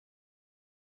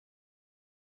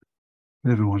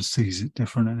 Everyone sees it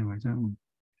different anyway, don't we?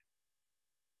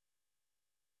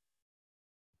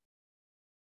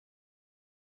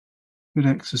 Good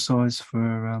exercise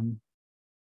for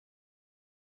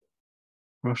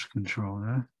brush control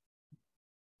there.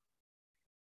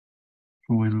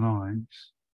 Drawing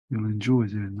lines. You'll enjoy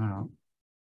doing that.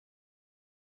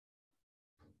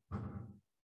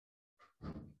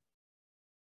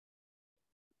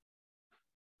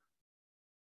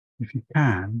 If you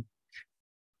can,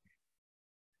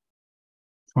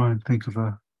 try and think of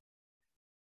a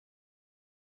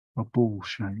ball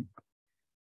shape.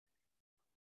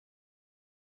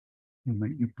 And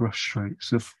make your brush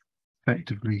strokes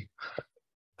effectively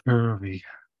curvy.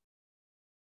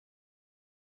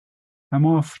 Am I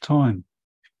off time?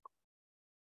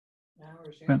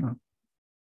 Hours,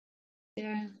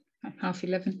 Yeah, at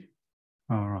 11:30.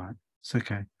 All right, it's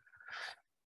okay.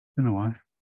 Don't know why.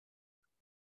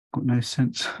 Got no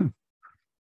sense of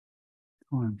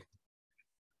time.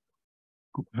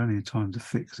 Got plenty of time to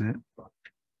fix it,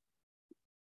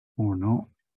 or not.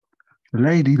 The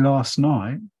lady last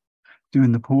night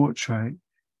doing the portrait,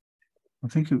 I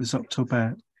think it was up to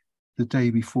about the day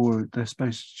before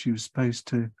she was supposed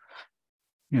to,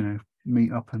 you know,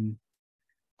 meet up and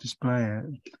display it.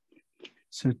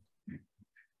 So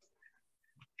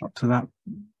up to that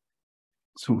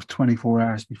sort of 24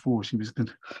 hours before, she was going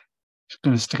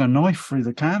to stick a knife through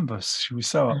the canvas. She was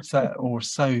so upset or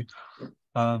so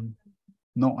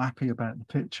not happy about the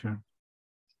picture.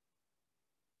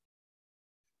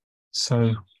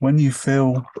 So when you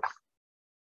feel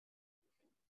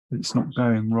it's not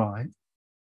going right,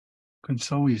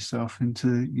 console yourself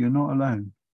into you're not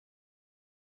alone.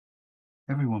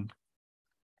 Everyone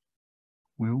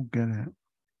will get it.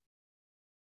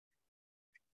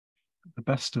 The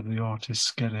best of the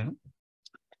artists get it.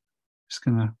 Just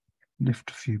going to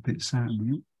lift a few bits out of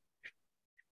it.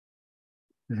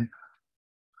 There.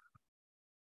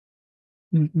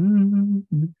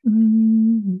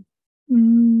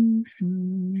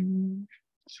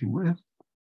 So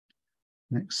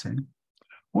next thing,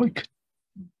 we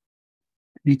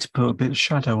need to put a bit of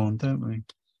shadow on, don't we?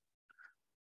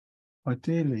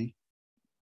 ideally,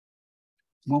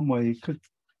 one way you could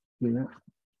do it,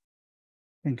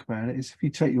 think about it, is if you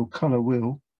take your colour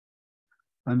wheel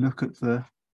and look at the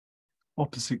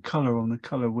opposite colour on the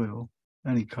colour wheel,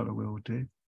 any colour wheel will do,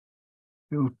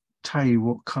 it will tell you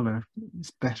what colour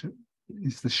is better,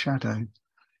 is the shadow.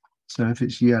 So if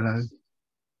it's yellow,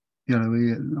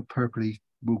 yellowy, purpley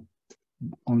will,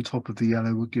 on top of the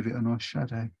yellow, will give it a nice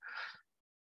shadow.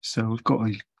 So we've got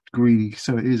a greeny,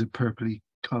 so it is a purpley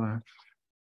colour,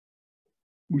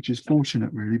 which is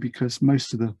fortunate really, because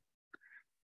most of the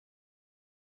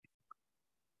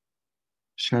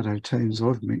shadow tones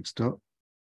I've mixed up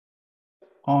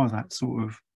are that sort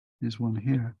of, there's one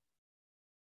here,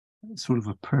 sort of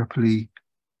a purpley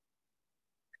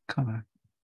colour.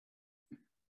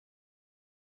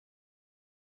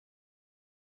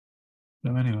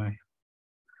 So anyway,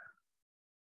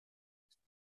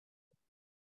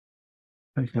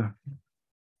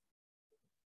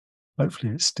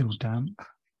 hopefully it's still damp.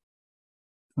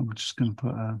 I'm just going to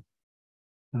put a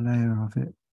layer of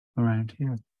it around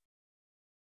here.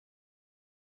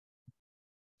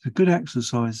 It's a good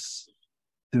exercise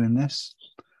doing this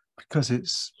because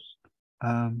it's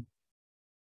having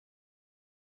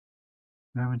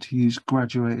to use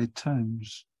graduated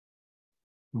tones.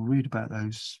 You'll read about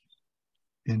those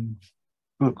in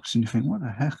books and you think, what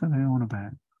the heck are they on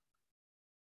about?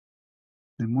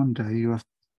 Then one day you're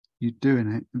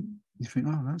doing it and you think,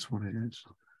 oh, that's what it is.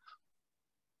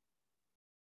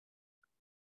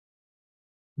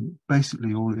 And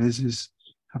basically all it is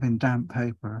having damp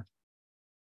paper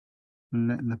and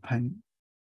letting the paint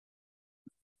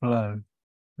flow,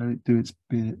 let it do its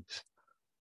bit.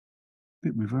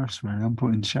 Bit reverse really. I'm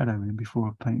putting shadow in before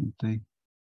I painted the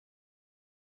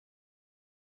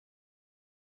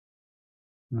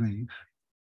leaf.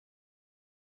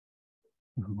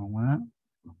 Nothing wrong with that.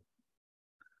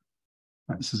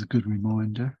 That's as a good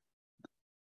reminder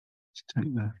to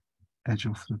take the edge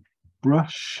off the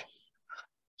brush.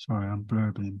 Sorry, I'm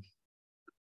blurbing.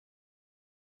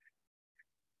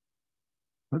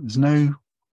 But there's no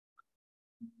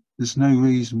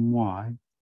reason why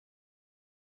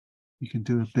you can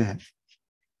do a bit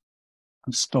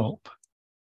and stop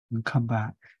and come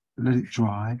back, let it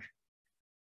dry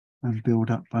and build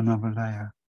up another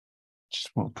layer, which is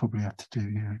what I'll probably have to do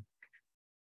here.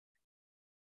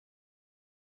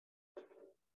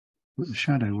 But the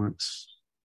shadow works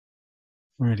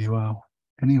really well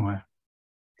anyway.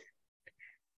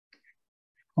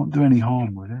 Can't do any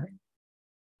harm with it.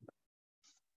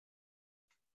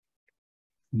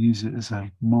 Use it as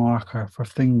a marker for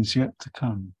things yet to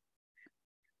come.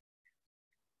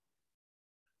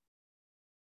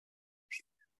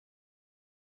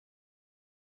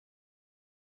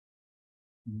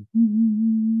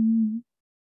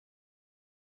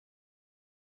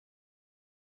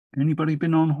 Anybody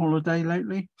been on holiday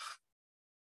lately?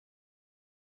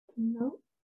 No.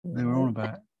 They were on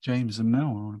about, James and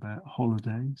Mel were on about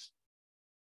holidays.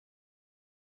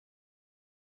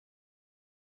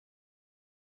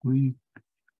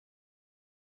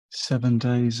 7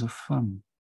 days of fun.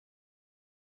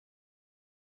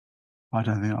 I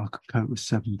don't think I could cope with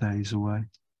 7 days away.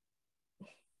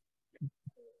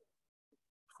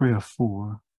 3 or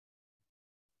 4.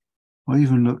 I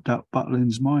even looked up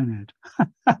Butlin's Minehead.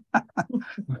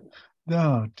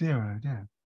 Oh dear, oh dear.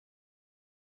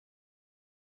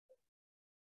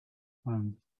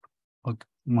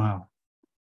 Wow.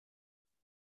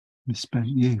 Misspent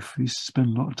youth. I used to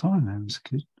spend a lot of time there as a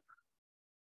kid.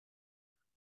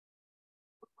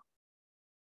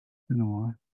 Don't know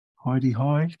why. Heidi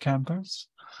High campers.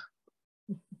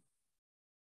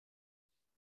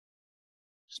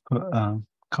 Just put a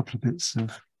couple of bits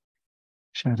of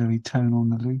shadowy tone on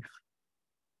the leaf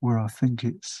where I think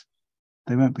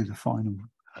they won't be the final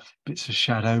bits of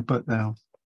shadow, but they'll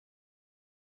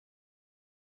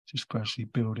just gradually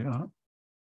build it up.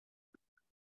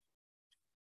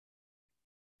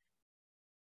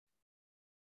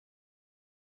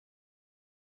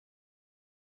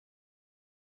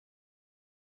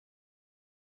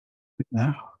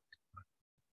 Now,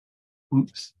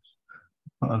 oops,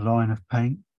 put a line of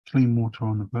paint, clean water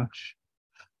on the brush.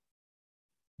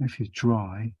 If you're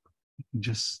dry, you can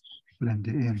just blend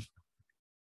it in.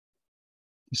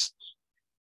 Just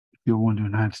if you're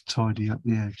wondering how to tidy up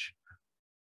the edge.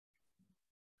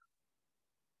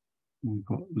 We've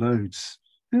got loads.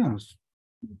 Yeah, it's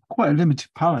quite a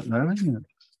limited palette though, isn't it?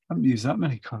 I haven't used that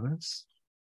many colours.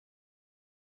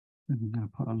 Then I'm going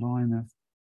to put a line of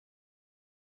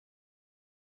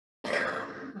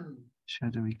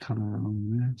shadowy colour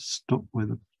along there. Stop where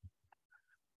the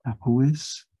apple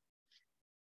is.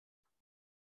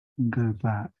 And go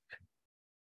back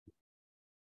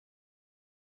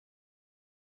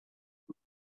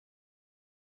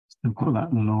They've got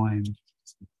that line.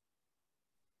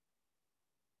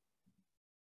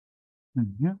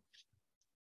 Yeah.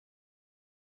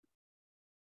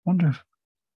 Wonder if.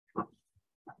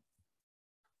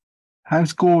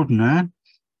 How's Gordon, Anne?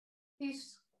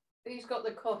 He's got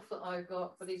the cough that I've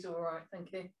got, but he's all right,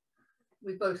 thank you.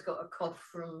 We both got a cough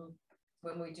from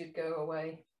when we did go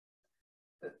away,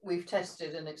 but we've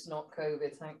tested and it's not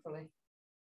COVID, thankfully.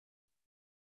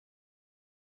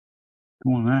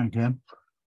 Go on that again.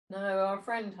 No, our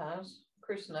friend has.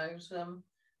 Chris knows.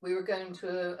 We were going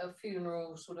to a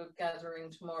funeral sort of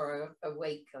gathering tomorrow, a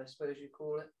wake, I suppose you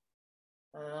call it.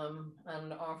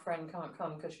 And our friend can't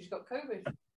come because she's got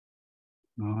COVID.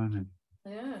 Oh,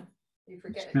 Yeah, you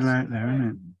forget. Still out there, isn't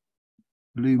it?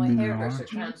 My Looming hairdresser large.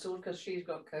 cancelled because she's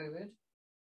got COVID.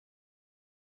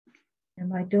 And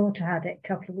my daughter had it a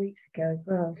couple of weeks ago as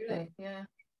well. Really? So, Yeah.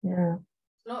 yeah.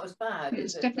 It's not as bad.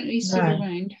 It's is it? definitely still No.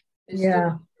 around. It's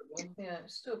Yeah. Still miserable. Yeah,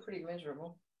 it's still pretty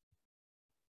miserable.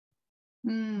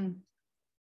 Mm.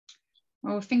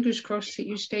 Oh, fingers crossed that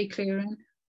you stay clear. Anne.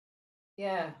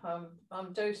 Yeah,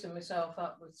 I'm dosing myself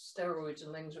up with steroids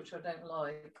and things which I don't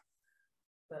like,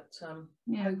 but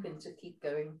Yeah. hoping to keep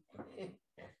going.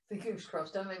 Fingers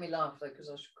crossed. Don't make me laugh though, because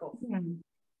I should cough. Yeah.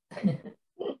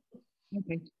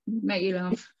 Okay, make you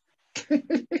laugh.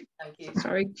 Thank you.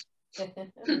 Sorry.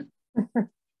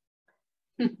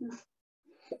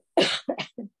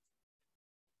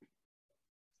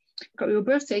 Got your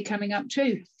birthday coming up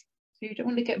too, so you don't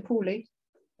want to get poorly.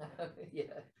 Yeah,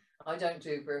 I don't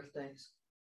do birthdays.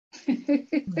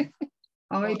 I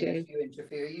Not do. if you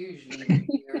interfere, usually you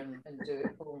interfere and do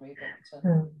it for me, but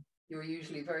you're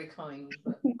usually very kind.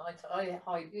 But I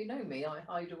hide. You know me. I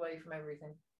hide away from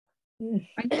everything.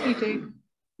 I know you do.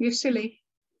 You're silly.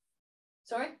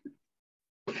 Sorry.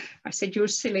 I said you're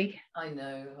silly. I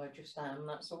know. I just am.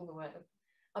 That's all the way.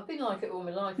 I've been like it all my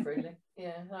life, really.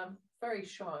 Yeah, I'm very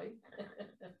shy.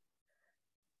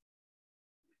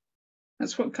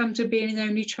 That's what comes of being an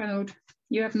only child.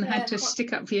 You haven't had to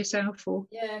stick up for yourself or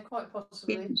yeah, quite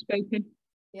possibly. be outspoken.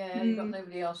 Yeah, you've got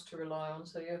nobody else to rely on,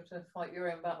 so you have to fight your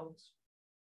own battles.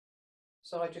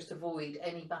 So I just avoid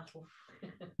any battle.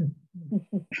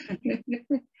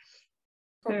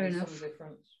 Probably enough. some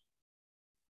difference.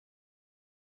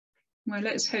 Well,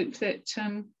 let's hope that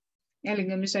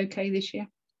Ellingham is okay this year.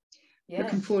 Yeah.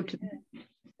 Looking forward to that.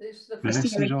 It's the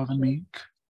Blessed are the meek.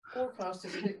 forecast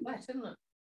is a bit wet, isn't it?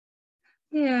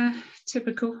 Yeah,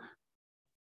 typical.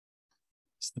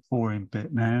 It's the boring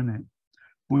bit now, isn't it?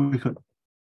 What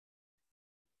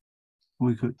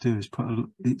we could do is put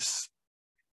its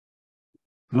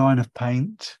line of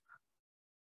paint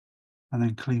and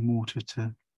then clean water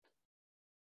to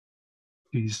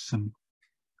use some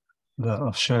that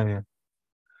I'll show you.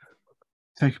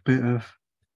 Take a bit of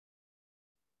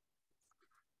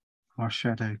our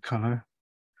shadow colour,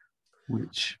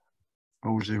 which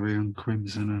rolls around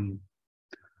crimson and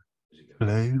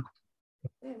blue.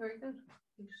 Yeah, very good.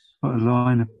 Put a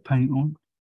line of paint on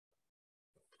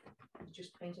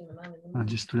Just painting the man in the and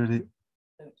just let it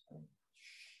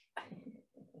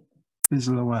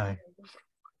fizzle away.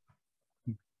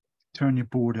 Turn your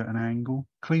board at an angle,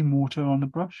 clean water on the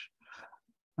brush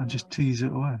and just tease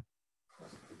it away. I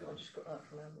just got that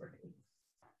from memory.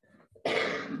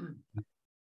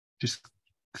 Just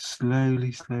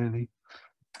slowly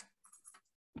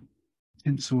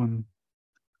tinsel and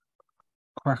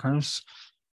crackers.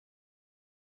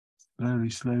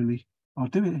 Slowly. I'll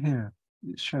do it here.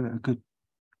 Show it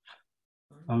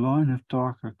a line of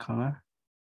darker colour.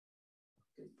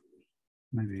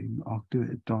 Maybe I'll do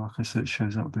it darker so it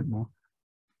shows up a bit more.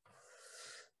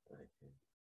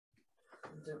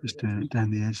 Just doing it down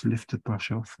the edge, lift the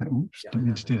brush off. Oops, don't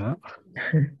mean to do that.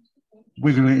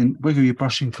 Wiggle it in, wiggle your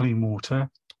brush in clean water.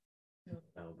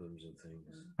 Albums and things.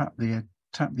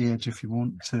 Tap the edge if you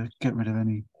want to get rid of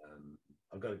any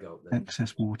I've got to go up there.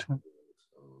 excess water.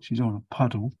 She's on a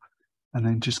puddle, and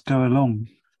then just go along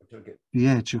the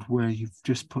edge of where you've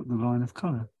just put the line of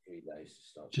colour.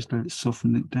 Just let it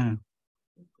soften it down.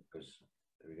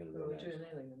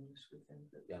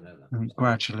 And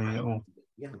gradually it'll.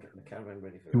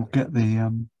 You'll get the.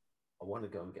 I want to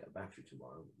go and get a battery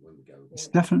tomorrow when we go. It's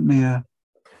definitely an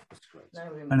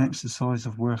exercise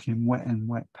of working wet and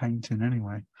wet painting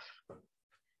anyway.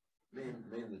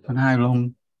 And how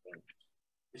long?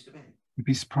 You'd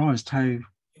be surprised how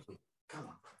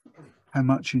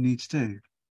much you need to do.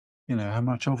 You know, how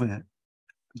much of it.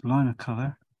 Line of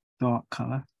colour, dark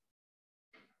colour.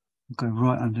 Go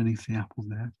right underneath the apple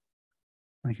there.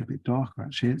 Make it a bit darker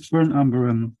actually. It's burnt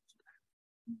umber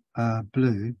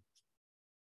blue,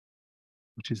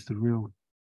 which is the real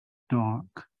dark.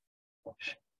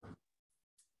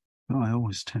 that I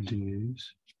always tend to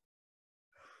use.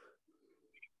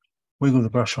 Wiggle the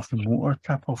brush off in water,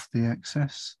 tap off the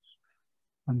excess,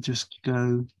 and just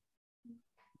go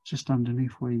just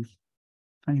underneath where you've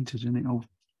painted, and it'll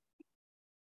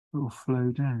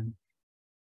flow down.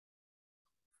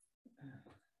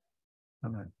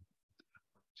 Like,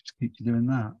 just keep doing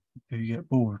that until you get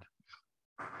bored.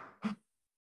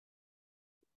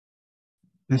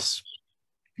 This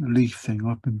leaf thing,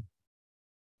 I've been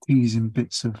teasing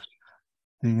bits of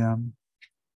the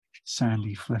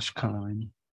sandy flesh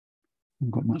colouring. I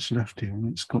haven't got much left here,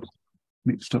 and it's got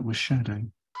mixed up with shadow.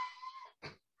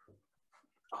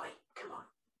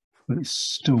 But it's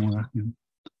still working.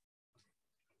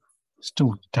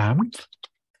 Still damp.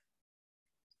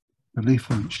 The leaf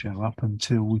won't show up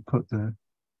until we put the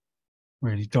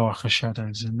really darker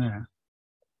shadows in there.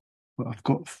 But I've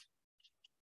got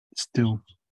still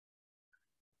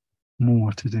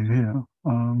more to do here.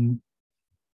 Trying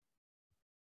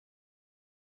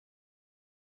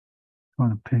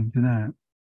to paint it out.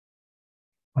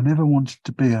 I never wanted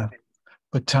to be a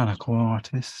botanical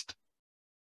artist.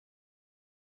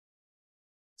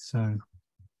 So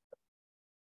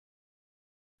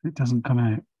it doesn't come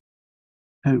out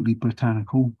totally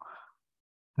botanical.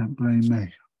 Don't blame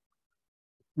me.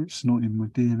 It's not in my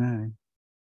DNA.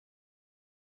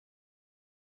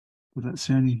 But that's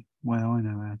the only way I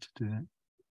know how to do it.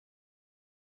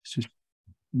 It's just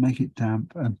make it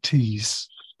damp and tease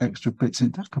extra bits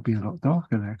in. That could be a lot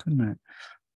darker there, couldn't it?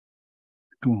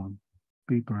 Go on,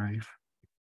 be brave.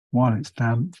 While it's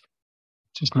damp,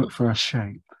 just look for a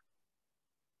shape.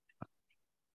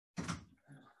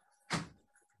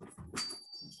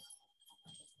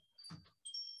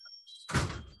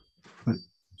 But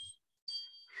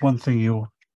one thing you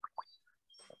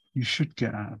should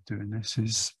get out of doing this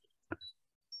is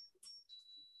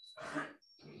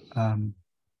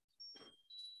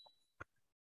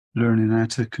learning how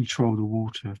to control the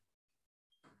water.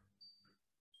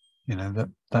 You know,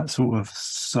 that sort of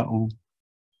subtle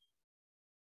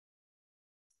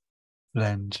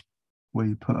blend where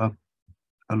you put a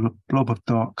blob of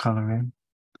dark colour in,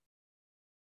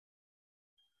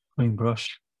 clean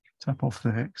brush, tap off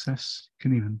the excess. You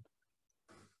can even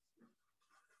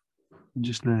and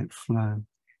just let it flow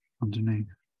underneath.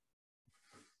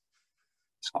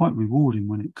 It's quite rewarding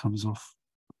when it comes off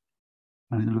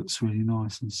and it looks really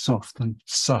nice and soft and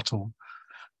subtle.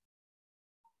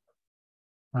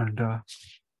 And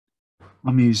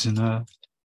I'm using a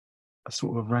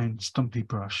sort of round stumpy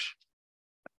brush.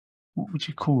 What would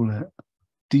you call it?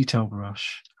 Detail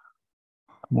brush.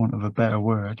 I want of a better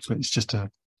word, but it's just a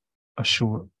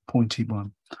short, pointy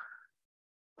one.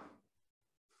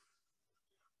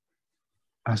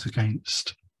 As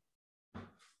against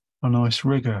a nice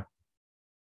rigger.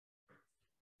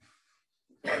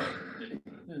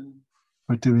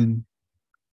 We're doing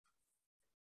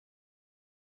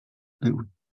little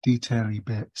detail-y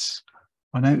bits.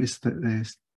 I noticed that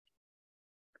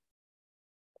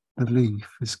the leaf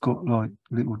has got like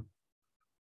little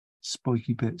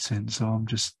spiky bits in, so I'm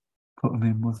just putting them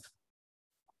in with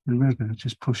the rigger,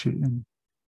 just push it in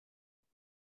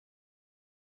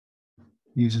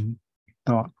using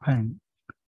dark paint.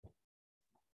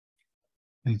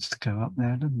 Needs to go up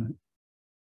there, doesn't it?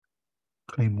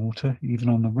 Clean water, even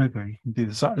on the rigger, you can do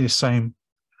exactly the same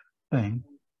thing.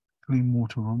 Clean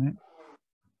water on it,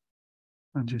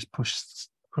 and just push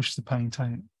the paint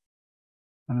out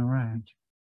and around.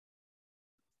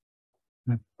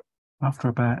 And after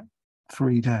about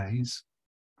 3 days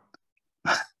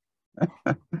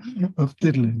of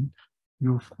diddling,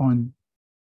 you'll find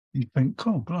you think,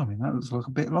 "Oh, blimey, that looks like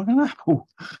a bit like an apple."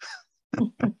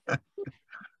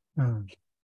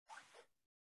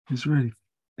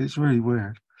 It's really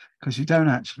weird because you don't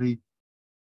actually.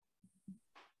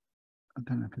 I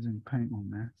don't know if there's any paint on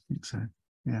there. I think so.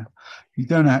 Yeah, you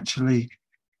don't actually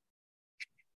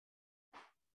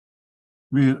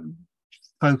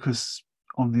focus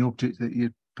on the object that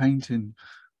you're painting.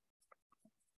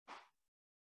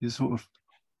 You're sort of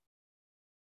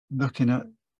looking at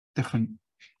different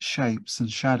shapes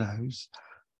and shadows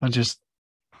and just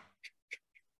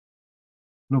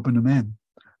rubbing them in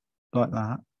like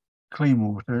that. Clean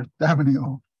water, dabbing it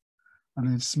off, and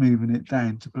then smoothing it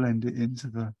down to blend it into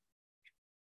the.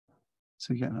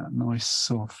 So you get that nice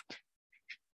soft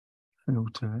feel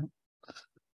to it.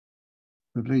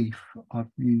 The leaf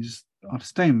I've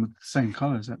stayed with the same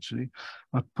colours actually.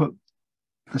 I put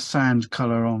the sand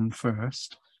colour on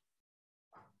first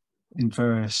in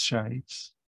various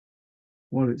shades.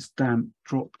 While it's damp,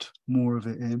 dropped more of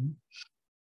it in.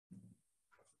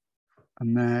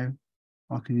 And now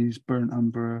I can use burnt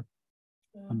umber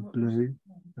and blue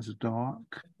as a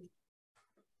dark.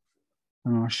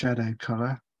 and our shadow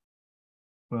colour.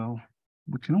 Well,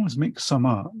 we can always mix some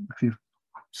up if you're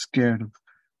scared of.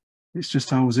 It's just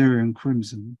Alzerian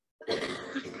crimson,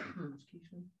 Excuse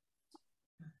me.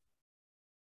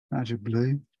 badger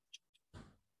blue,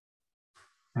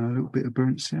 and a little bit of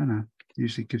burnt sienna.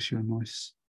 Usually gives you a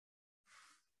nice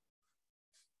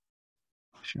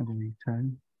shadowy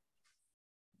tone.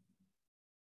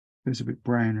 Goes a bit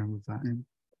browner with that in,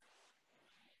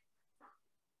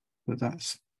 but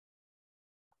that's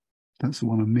the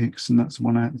one I mixed, and that's the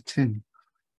one out of the tin.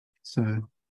 So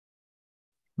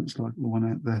looks like the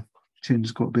one out the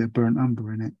tin's got a bit of burnt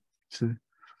umber in it to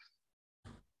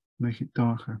make it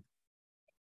darker.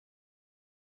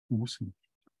 Awesome.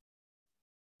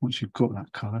 Once you've got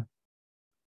that colour,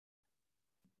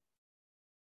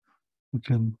 we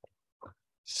can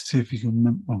see if you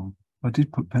can. Oh, I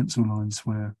did put pencil lines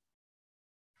where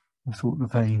I thought the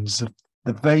veins of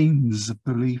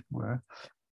the leaf were,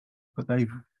 but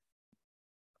they've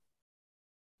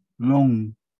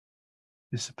long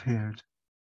disappeared.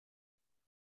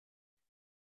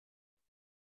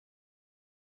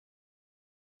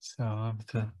 So I have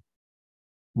to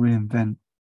reinvent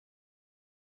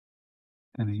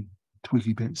any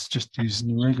twiggy bits just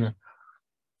using the regular.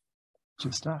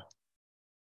 Just that.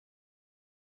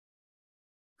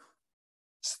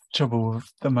 It's the trouble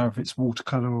with no matter if it's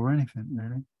watercolour or anything,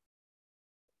 really.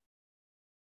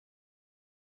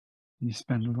 You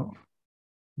spend a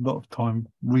lot of time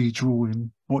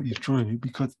redrawing what you drew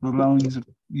because the lines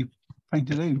you've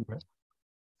painted over it.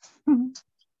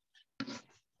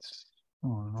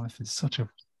 Oh, life is such a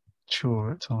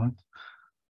chore at times.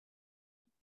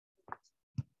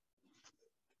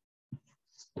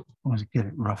 I want to get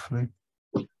it roughly.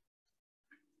 Is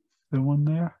there one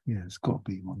there? Yeah, there's got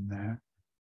to be one there.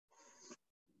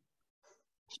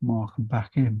 Just mark them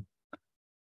back in.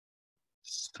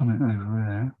 Something over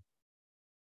there.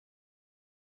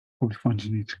 Probably find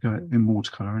you need to go in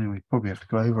watercolour anyway. Probably have to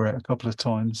go over it a couple of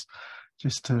times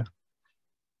just to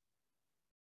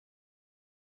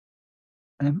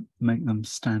make them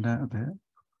stand out a bit,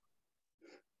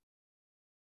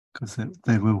 because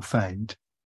they will fade.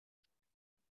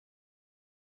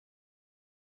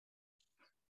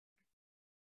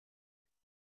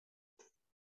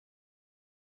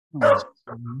 Oh, there's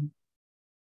a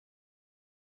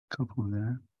couple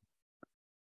there.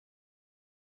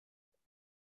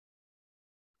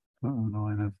 Got a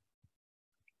line of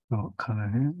dark colour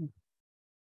here.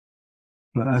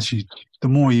 But the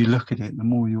more you look at it, the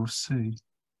more you'll see.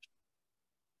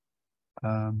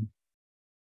 Some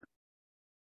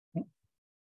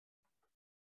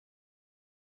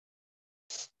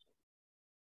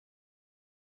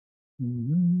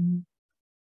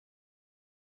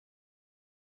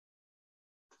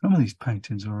of these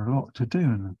paintings are a lot to do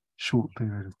in a short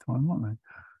period of time, aren't they?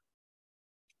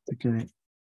 To get it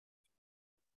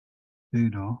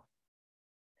dooed off.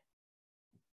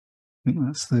 I think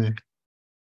that's the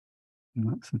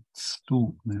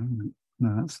stalk now, isn't it?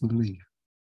 No, that's the leaf.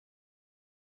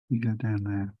 You go down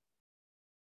there.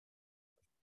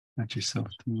 Add yourself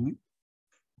to it.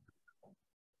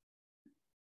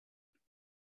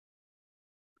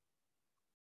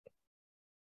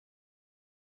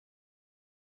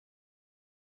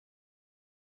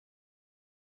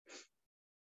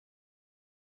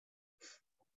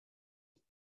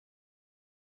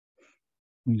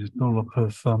 Use a dollop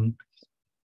of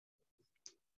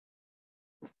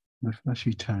the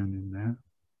fleshy tone in there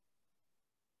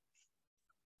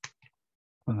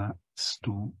for that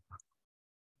stalk,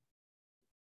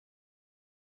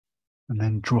 and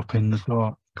then drop in the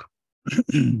dark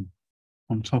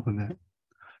on top of it.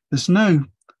 There's no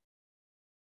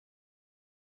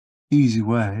easy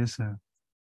way, is there,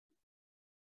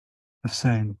 of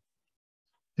saying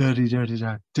dirty, dirty,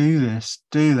 dirty, do this,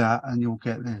 do that, and you'll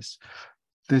get this.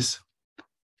 It's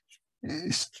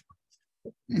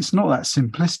not that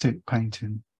simplistic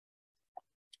painting.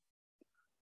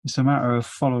 It's a matter of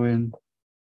following.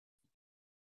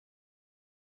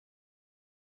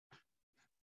 I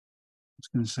was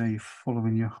going to say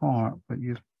following your heart, but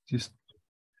you're just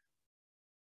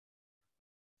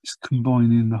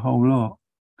combining the whole lot.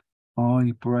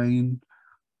 Eye, brain,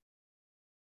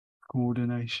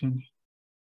 coordination,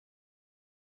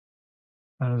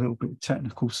 and a little bit of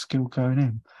technical skill going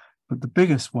in. But the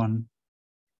biggest one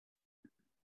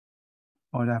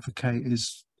I'd advocate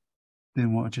is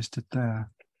doing what I just did there.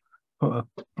 Put a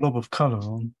blob of colour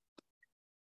on,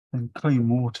 then clean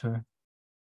water,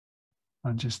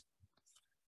 and just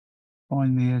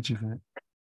find the edge of it,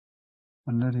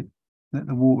 and let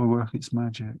the water work its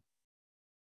magic,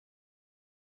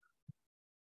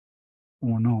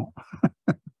 or not.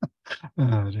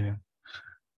 Oh dear.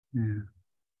 Yeah,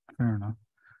 fair enough.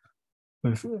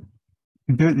 But if you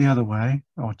can do it the other way,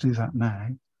 I'll do that now.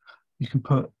 You can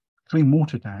put clean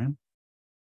water down,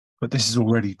 but this is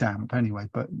already damp anyway.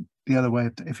 But the other way,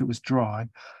 if it was dry,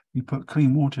 you put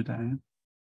clean water down.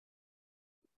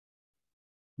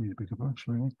 Need a bigger brush,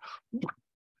 really.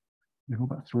 You've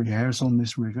got about 3 hairs on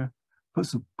this rigger.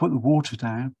 Put the water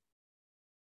down,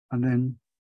 and then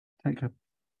take a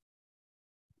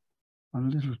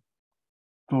little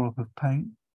dollop of paint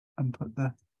and put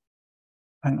the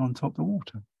paint on top of the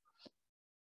water.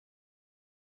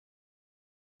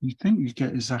 You think you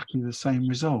get exactly the same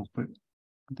result, but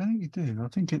I don't think you do. I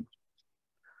think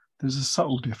there's a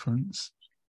subtle difference,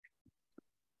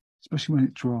 especially when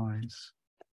it dries.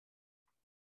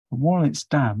 And while it's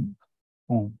damp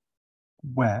or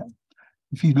wet,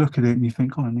 if you look at it and you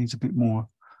think, oh, it needs a bit more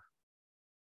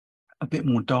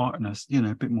darkness, you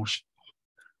know, a bit more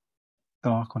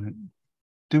dark on it,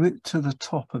 do it to the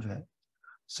top of it.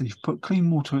 So you've put clean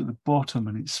water at the bottom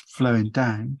and it's flowing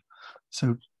down.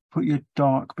 So put your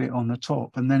dark bit on the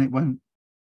top, and then it won't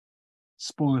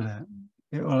spoil it.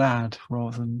 It will add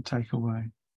rather than take away.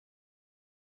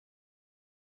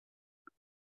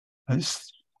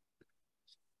 It's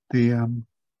the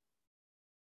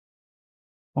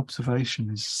observation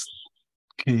is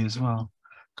key as well,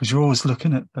 because you're always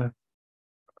looking at the,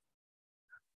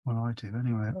 well, I do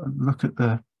anyway, look at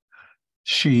the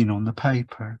sheen on the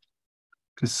paper,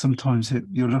 because sometimes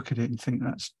you'll look at it and think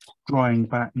that's drying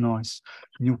back nice,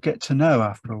 and you'll get to know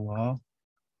after a while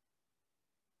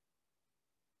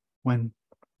when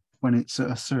it's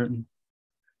at a certain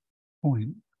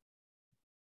point.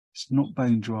 It's not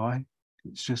bone dry,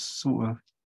 it's just sort of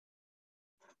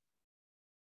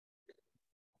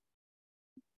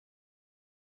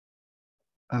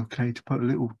okay to put a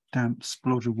little damp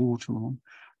splodge of water on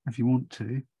if you want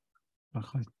to, like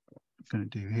I'm going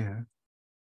to do here.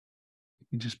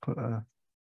 You just put a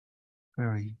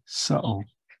very subtle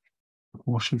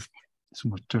wash of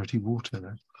some dirty water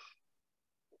there.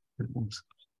 It was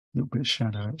a little bit of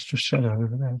shadow, extra shadow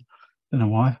over there. Don't know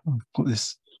why. I've got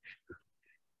this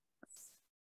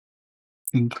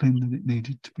inkling that it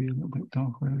needed to be a little bit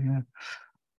darker. Yeah.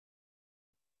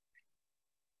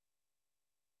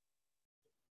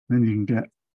 Then you can get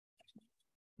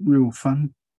real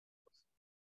fun.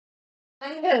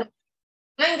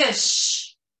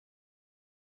 Angus.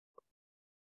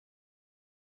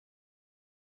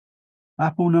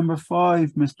 Apple number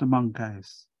 5, Mr.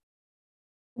 Monkhouse.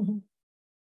 I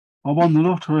won the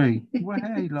lottery.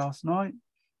 Way last night.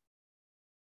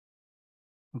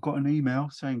 I got an email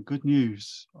saying good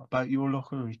news about your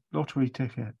lottery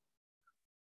ticket.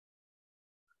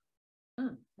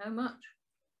 Oh, how much?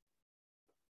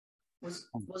 Was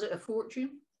it a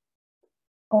fortune?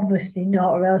 Obviously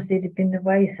not, or else he'd have been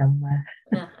away somewhere.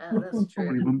 That's I probably true.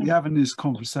 wouldn't be having this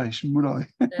conversation, would I?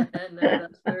 No,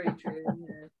 that's very true.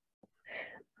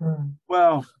 Yeah.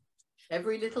 Well,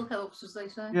 Every little helps, as they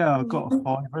say. yeah, I got a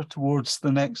 £5 towards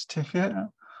the next ticket.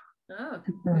 Oh,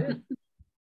 good.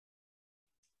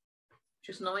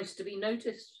 Just nice to be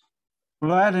noticed.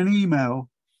 Well, I had an email.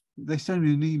 They sent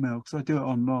me an email because I do it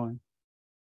online.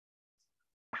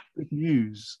 Good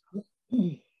news.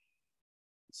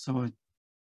 So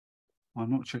I'm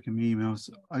not checking my emails.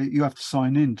 You have to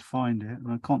sign in to find it,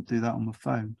 and I can't do that on my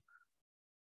phone.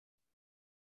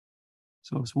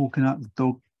 So I was walking up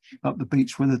the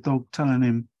beach with the dog, telling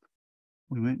him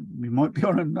we might be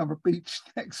on another beach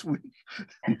next week.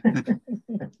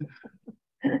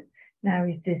 Now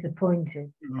he's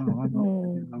disappointed.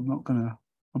 No, I'm not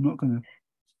gonna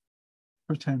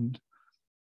pretend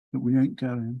that we ain't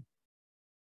going.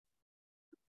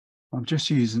 I'm just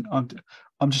using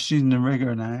the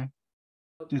rigger now,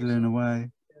 diddling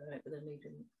away,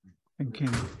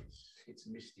 thinking, It's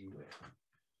misty wet.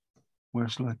 where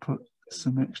shall I put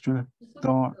some extra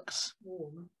darks?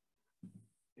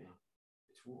 Yeah,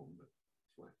 it's warm, but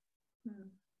it's wet.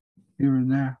 Here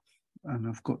and there. And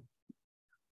I've got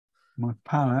my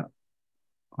palette.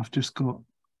 I've just got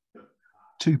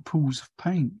 2 pools of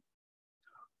paint.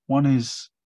 One is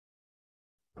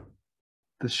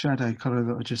the shadow colour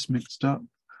that I just mixed up,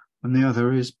 and the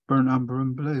other is burnt umber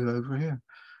and blue over here.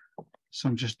 So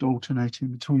I'm just alternating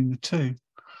between the two.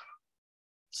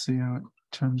 See how it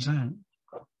turns out.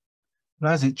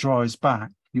 But as it dries back,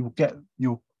 you'll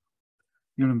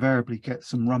invariably get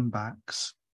some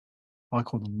runbacks. I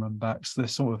call them runbacks. They're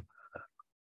sort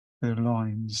of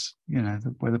lines, you know,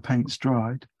 where the paint's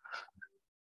dried.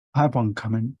 I had one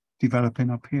developing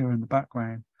up here in the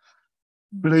background.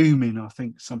 Blooming, I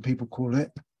think some people call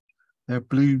it. They're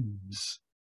blooms.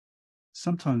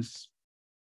 Sometimes,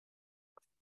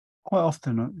 quite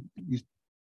often, you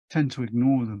tend to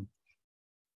ignore them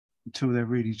until they're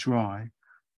really dry,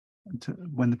 until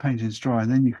when the painting is dry,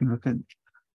 and then you can look at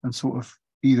and sort of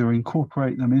either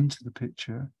incorporate them into the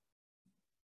picture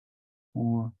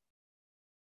or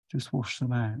just wash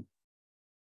them out.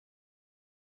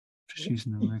 Just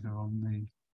using the rigger on the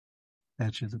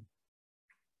edge of the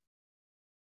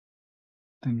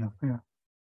thing up here,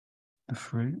 the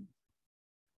fruit.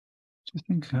 Do you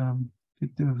think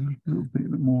could do a little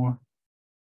bit more?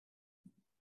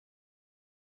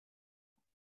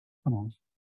 Come on,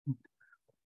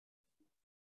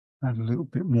 add a little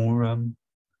bit more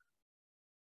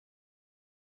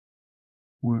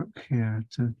work here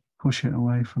to push it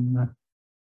away from the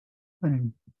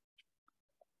thing.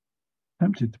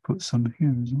 Tempted to put some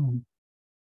here as well.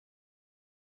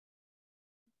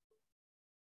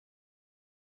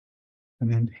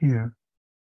 And then here.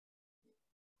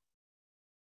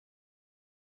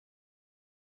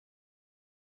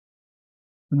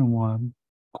 I don't know why I'm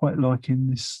quite liking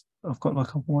this. I've got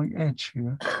like a white edge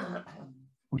here,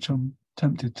 which I'm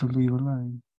tempted to leave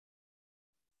alone.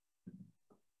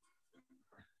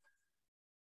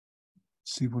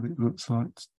 See what it looks like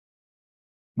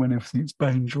when everything's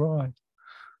bone dry.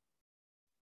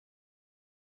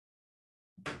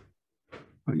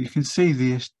 But you can see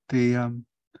you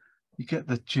get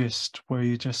the gist where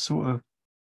you just sort of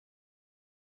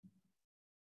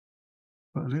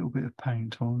put a little bit of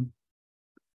paint on,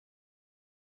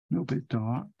 a little bit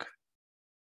dark.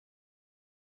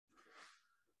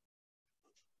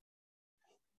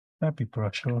 That'd be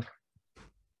brush off.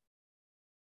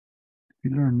 If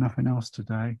you learn nothing else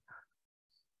today,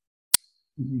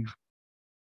 you've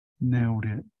nailed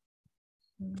it.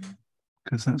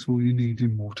 Because that's all you need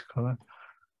in watercolour,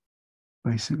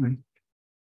 basically.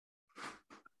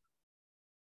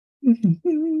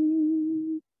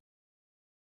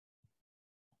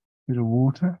 Bit of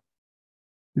water.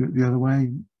 Do it the other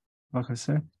way, like I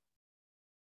said.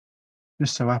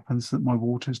 Just so happens that my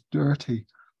water's dirty.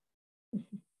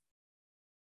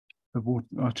 The water,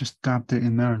 I just dabbed it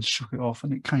in there and shook it off,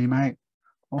 and it came out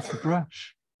off the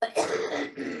brush.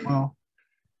 Well,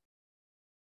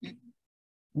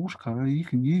 watercolour, you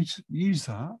can use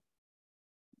that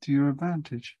to your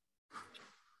advantage,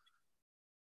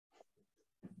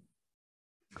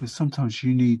 because sometimes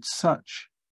you need such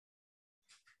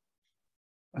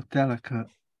a delicate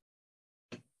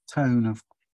tone of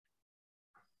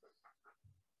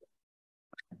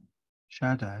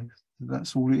shadow.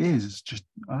 That's all it is. It's just,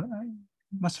 I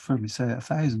must have heard me say it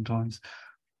 1,000 times.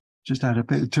 Just add a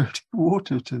bit of dirty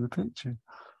water to the picture,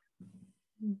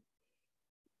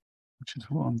 which is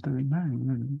what I'm doing now,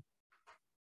 really.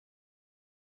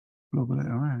 Blobble it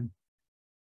around.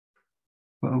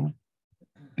 Well,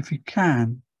 if you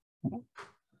can,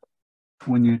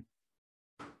 when you're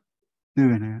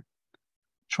doing it,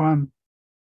 try and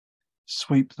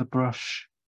sweep the brush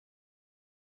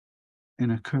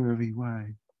in a curvy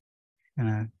way. You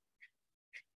know,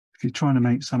 if you're trying to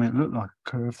make something look like a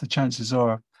curve, the chances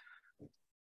are,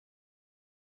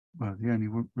 well, the only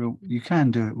real, you can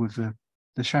do it with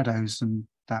the shadows, and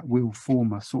that will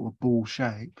form a sort of ball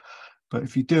shape. But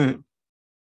if you do it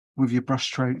with your brush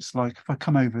strokes, like if I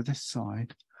come over this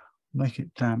side, make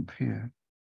it damp here,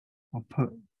 I'll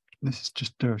put, this is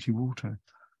just dirty water.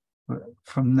 But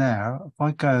from there, if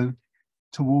I go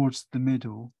towards the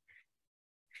middle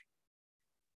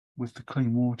with the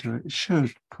clean water, it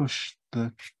should push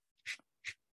the,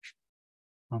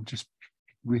 I'm just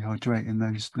rehydrating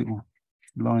those little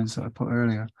lines that I put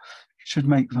earlier, should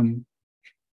make the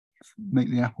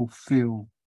apple feel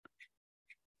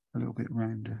a little bit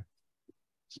rounder.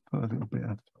 Just put a little bit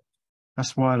of,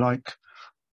 that's why I like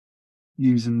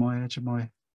using my edge of my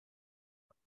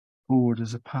board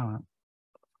as a palette,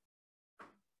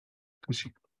 because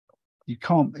you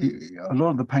can't, a lot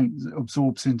of the paint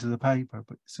absorbs into the paper,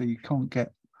 but so you can't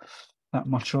get that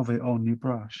much of it on your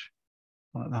brush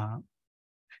like that.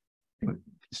 But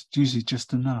it's usually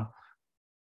just enough,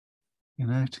 you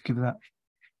know, to give that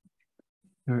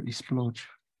dirty splodge.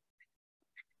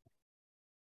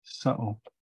 Subtle.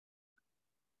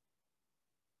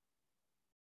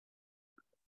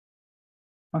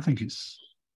 I think it's,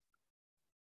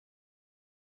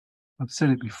 I've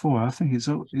said it before, I think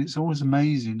it's always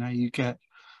amazing how you get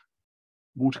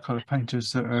watercolour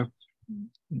painters that are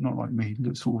not like me,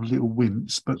 sort of little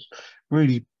wimps, but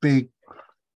really big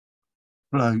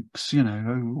blokes, you know,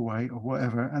 overweight or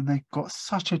whatever, and they've got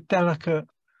such a delicate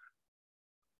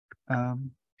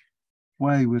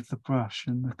way with the brush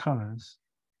and the colours.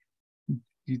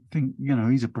 You'd think, you know,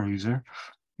 he's a bruiser,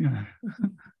 you know,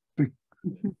 big,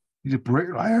 he's a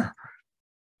bricklayer,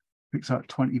 picks up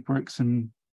 20 bricks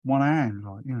in one hand,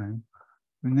 like, you know,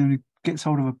 And then he gets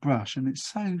hold of a brush, and it's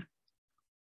so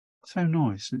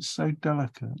nice. It's so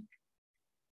delicate.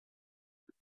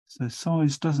 So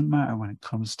size doesn't matter when it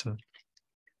comes to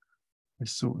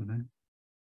this sort of thing.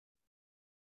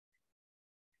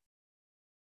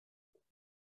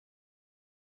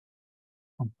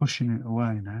 I'm pushing it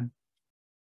away now.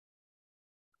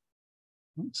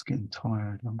 It's getting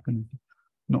tired. I'm going to,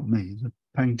 not me, the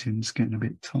painting's getting a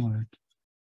bit tired.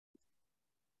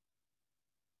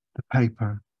 The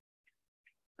paper,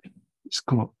 it's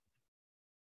got,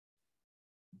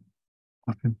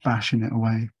 I've been bashing it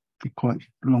away for quite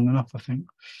long enough, I think.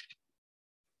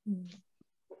 I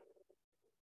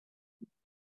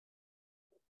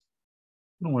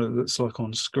don't know what it looks like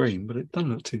on screen, but it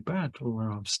doesn't look too bad for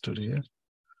where I've stood here.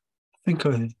 I think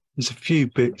there's a few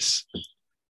bits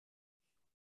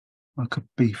I could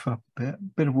beef up a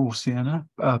bit of raw sienna,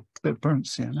 a bit of burnt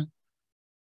sienna,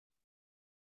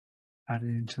 added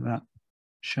into that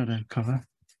shadow cover.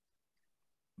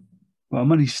 But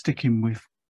I'm only sticking with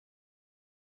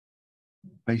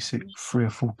basic 3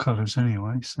 or 4 colours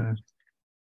anyway, so I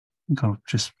think I'll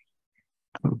just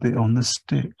put a bit on the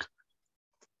stalk,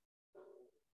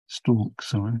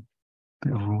 sorry, a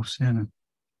bit of raw sienna.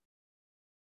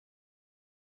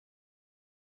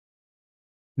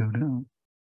 Build it up.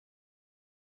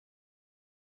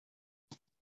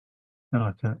 I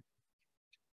like that.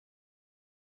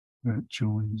 Where it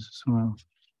joins as well.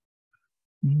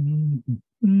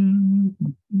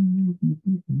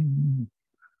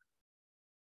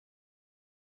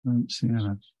 Don't see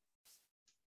that.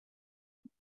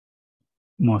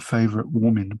 My favourite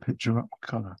warming the picture up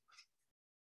colour.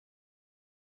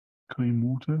 Clean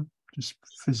water, just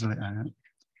fizzle it out.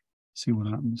 See what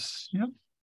happens. Yep.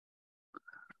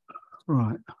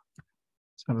 Right.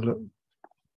 Let's have a look.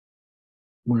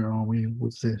 Where are we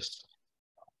with this?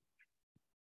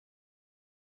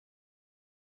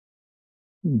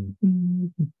 Bit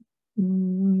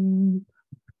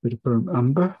of burnt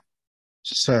umber.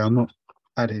 To say I'm not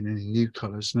adding any new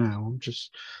colours now. I'm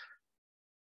just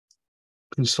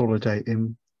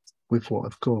consolidating with what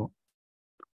I've got.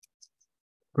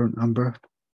 Burnt umber.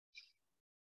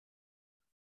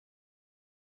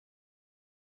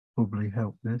 Probably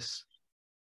help this.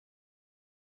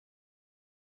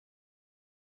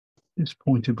 Just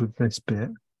pointed with this bit.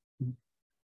 I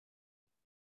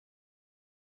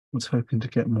was hoping to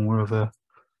get more of a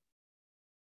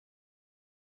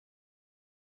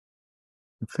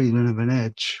feeling of an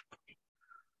edge.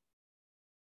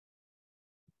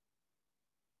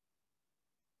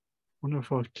 Wonder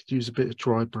if I could use a bit of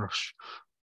dry brush.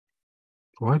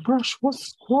 Dry brush?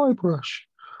 What's dry brush?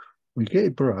 We get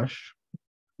a brush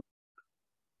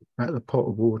out the pot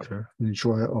of water and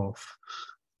dry it off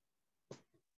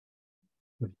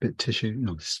with a bit of tissue.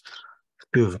 No, it's a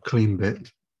bit of a clean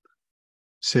bit.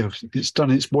 See, it's done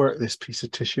its work. This piece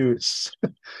of tissue. It's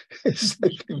it's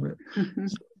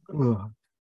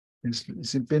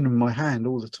been in my hand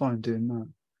all the time doing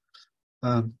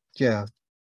that. Yeah.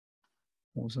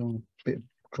 What was on? A bit of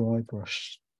dry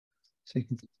brush. So you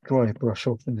can dry a brush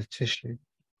off in the tissue.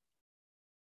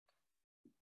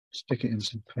 Stick it in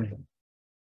some paint.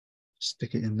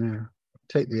 Stick it in there.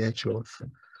 Take the edge off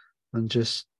and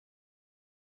just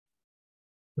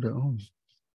put it on.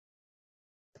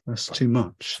 That's too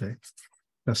much, see?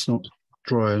 That's not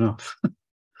dry enough.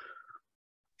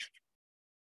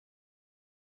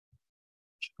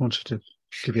 Just wanted to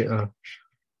give it a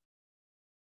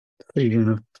feeling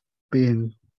of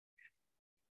being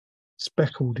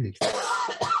speckledy.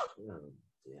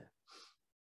 Yeah.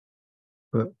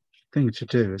 But the thing to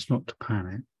do is not to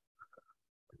panic.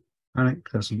 Panic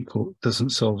doesn't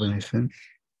solve anything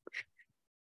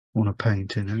on a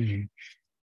painting, anyway.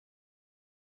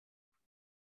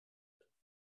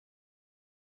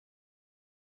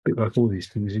 Bit like all these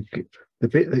things, you get, the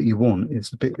bit that you want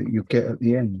is the bit that you get at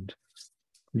the end.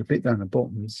 The bit down the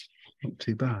bottom is not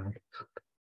too bad,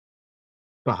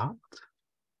 but I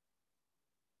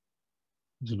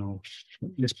don't know.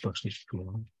 This brush is dry.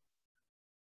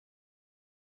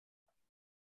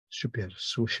 Should be able to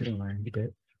swish it around a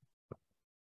bit.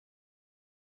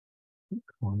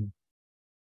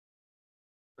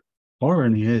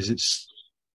 Irony is, it's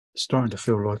starting to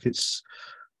feel like it's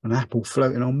an apple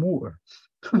floating on water,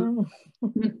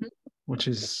 which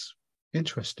is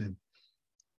interesting.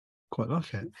 Quite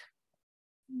like it.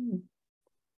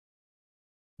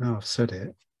 Now I've said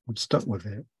it, I'm stuck with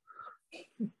it.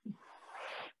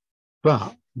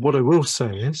 But what I will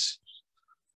say is,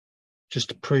 just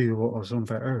to prove what I was on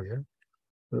about earlier,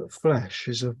 that flesh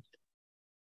is a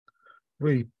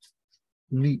really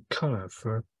neat colour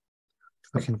for,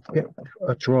 if we can get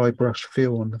a dry brush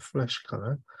feel on the flesh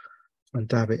colour, and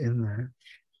dab it in there.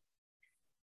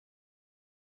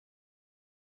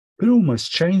 Could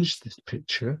almost change this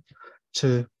picture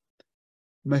to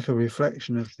make a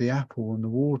reflection of the apple and the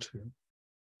water,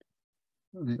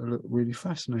 and it'll look really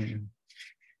fascinating.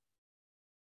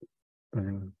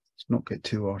 Anyway, let's not get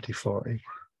too arty-farty.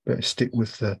 Better stick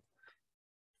with the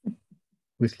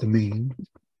mean.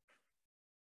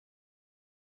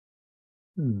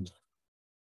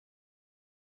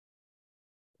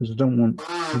 Because I don't want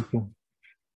people,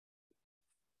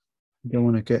 I don't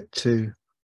want to get too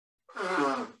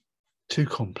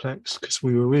complex, because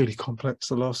we were really complex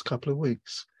the last couple of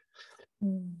weeks.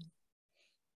 What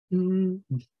I'm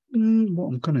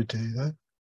going to do though,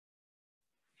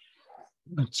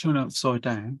 I'll turn it upside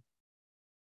down.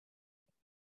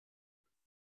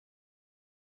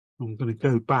 I'm going to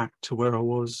go back to where I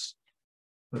was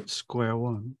at square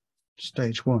one,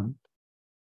 stage one.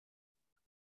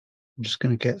 I'm just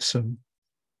going to get some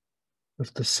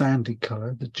of the sandy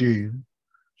colour, the dew,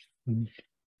 and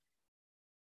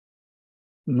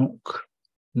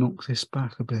knock this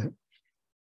back a bit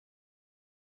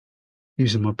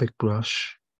using my big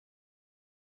brush.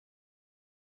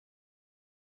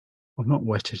 I've not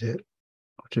wetted it,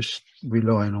 I'm just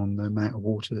relying on the amount of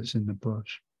water that's in the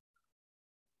brush.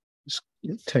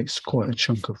 It takes quite a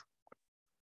chunk of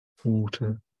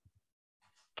water.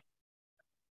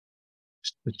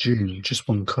 Just the dew, just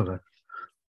one colour.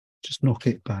 Just knock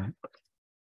it back.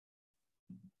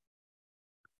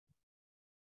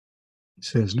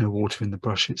 So there's no water in the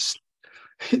brush. It's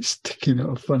sticking at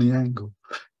a funny angle.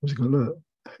 I was going to look.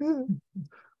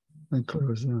 How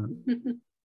clever is that?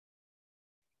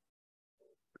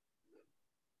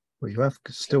 But you have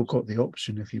still got the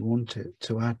option, if you want it,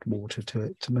 to add water to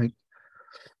it to make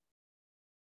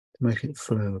it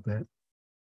flow a bit.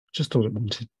 Just thought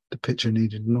the picture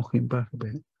needed knocking back a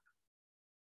bit.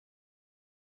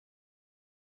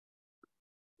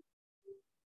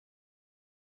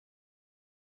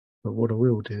 But what I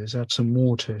will do is add some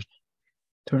water,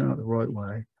 turn it out the right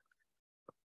way,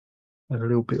 add a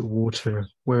little bit of water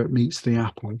where it meets the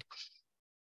apple,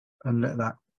 and let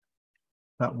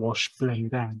that wash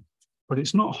blend down. But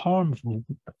it's not harmful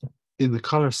in the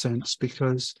colour sense,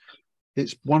 because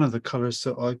it's one of the colours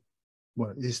that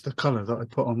is the colour that I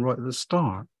put on right at the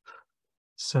start.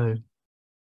 So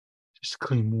just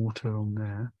clean water on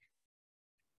there.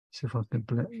 See if I can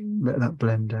let that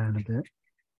blend down a bit.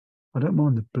 I don't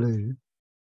mind the blue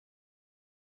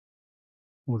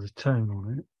or the tone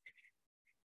on it,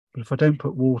 but if I don't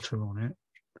put water on it,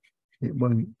 it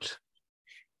won't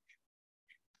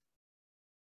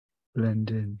blend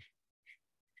in.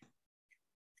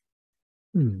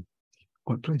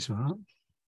 Quite pleased with that.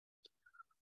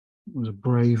 It was a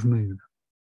brave move,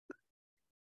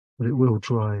 but it will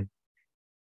dry.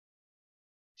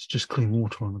 It's just clean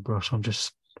water on the brush. I'm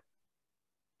just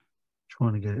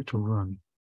trying to get it to run.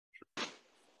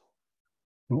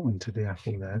 Not into the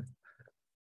apple there.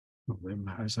 Not really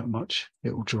matters that much.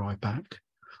 It will dry back.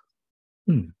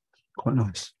 Quite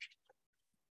nice.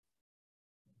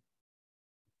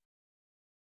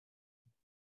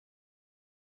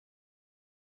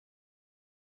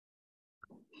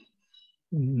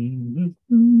 Don't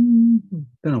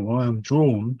know why I'm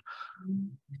drawn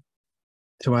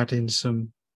to add in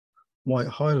some white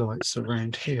highlights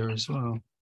around here as well.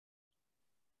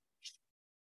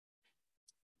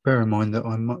 Bear in mind that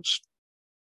I'm much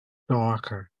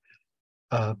darker,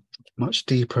 much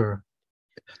deeper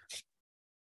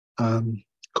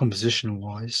compositional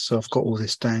wise, so I've got all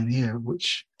this down here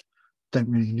which I don't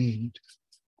really need.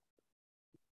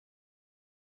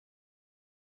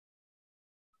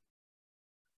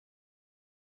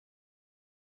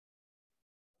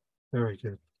 Very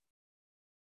good.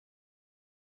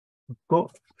 I've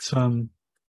got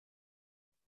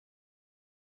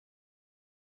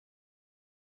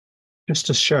just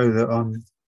to show that I'm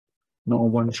not a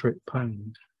one-trick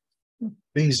pony.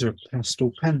 These are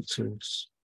pastel pencils,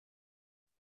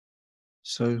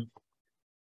 so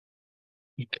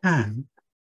you can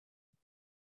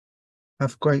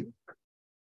have great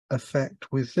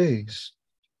effect with these.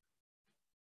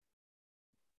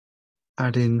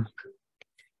 Add in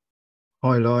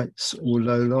highlights or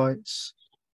lowlights,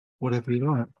 whatever you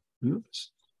like.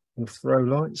 Oops. Or throw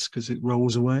lights because it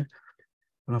rolls away.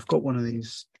 And I've got one of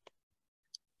these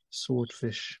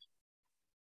swordfish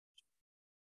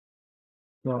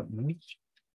lightning.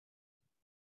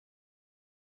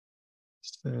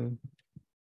 So there's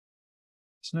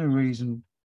no reason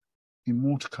in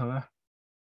watercolour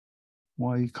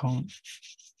why you can't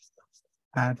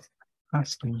add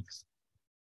pastels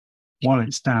while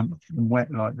it's damp and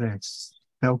wet like this.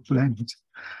 They'll blend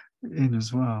in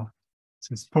as well.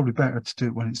 So it's probably better to do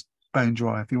it when it's bone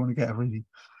dry if you want to get a really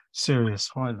serious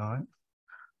highlight.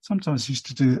 Sometimes I used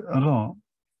to do it a lot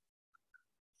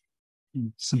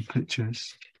in some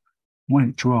pictures. When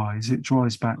it dries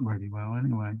back really well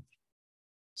anyway.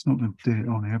 It's not going to do it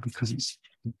on here because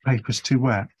the paper's too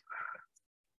wet.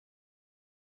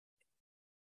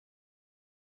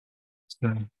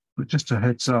 So, but just a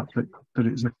heads up that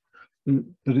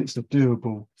it's a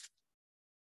doable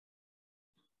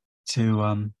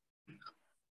to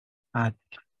add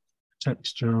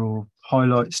texture or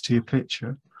highlights to your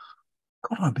picture.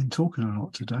 God, I've been talking a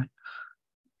lot today.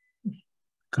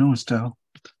 Can always tell.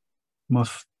 My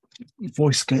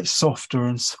voice gets softer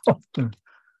and softer.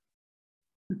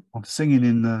 I'm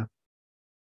singing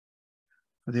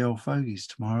for the old fogies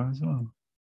tomorrow as well.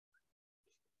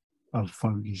 Old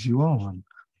fogies, you are one.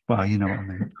 Well, you know what I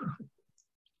mean.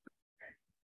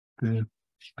 The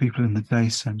people in the day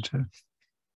centre.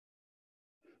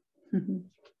 I've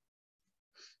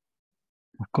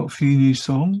got a few new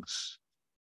songs.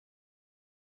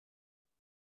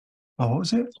 Oh, what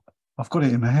was it? I've got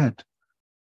it in my head.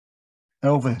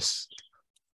 Elvis.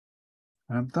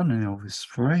 I haven't done an Elvis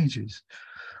for ages.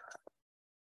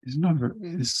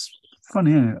 It's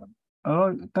funny, isn't it?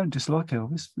 I don't dislike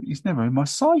Elvis, but he's never in my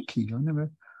psyche.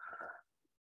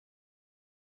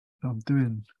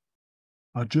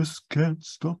 I just can't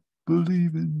stop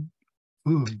believing.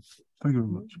 Oh, thank you very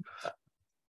much.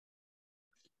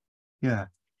 Yeah.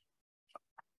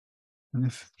 And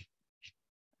if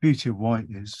beauty of white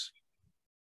is,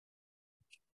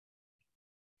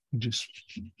 you just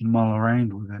mull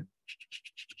around with it.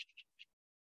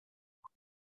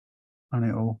 And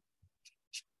it'll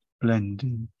blend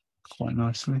in quite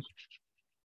nicely.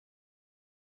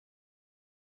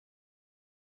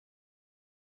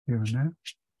 Here and there.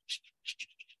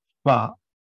 But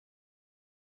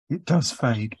it does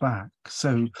fade back.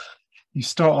 So you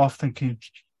start off thinking,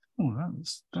 oh,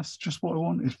 that's just what I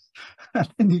wanted. And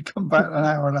then you come back an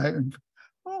hour later and,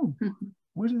 oh,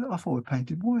 I thought I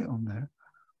painted white on there.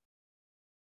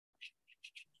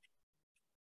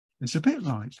 It's a bit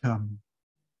like, if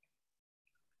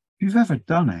you've ever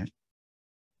done it,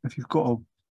 if you've got I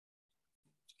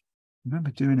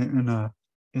remember doing it in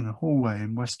a hallway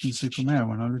in Weston-super-Mare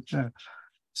when I lived there,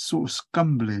 sort of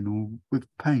scumbling or with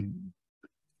paint,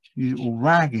 or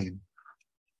ragging.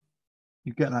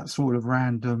 You get that sort of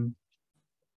random,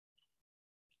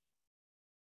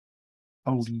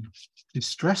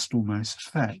 distressed almost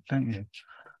effect, don't you?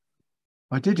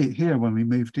 I did it here when we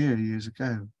moved here years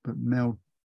ago, but Mel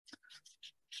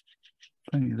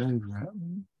painted over it.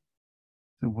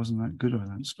 It wasn't that good, I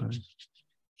don't suppose.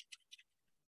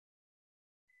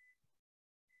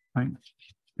 Thank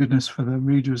goodness for the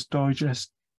Reader's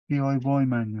Digest DIY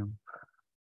manual.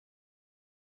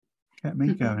 Kept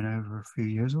me going over a few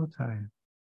years, I'll tell you.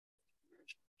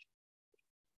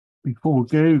 Before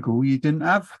Google, you didn't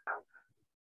have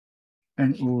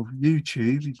or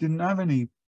YouTube, you didn't have any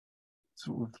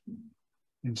sort of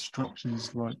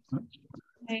instructions like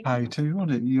how to,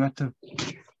 was it? You had to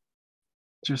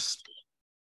just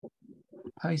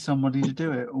pay somebody to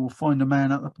do it or find a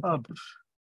man at the pub.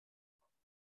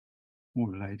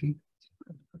 Or a lady.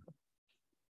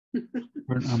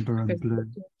 Burnt umber and blue.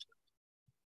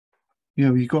 Yeah,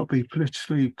 well, you've got to be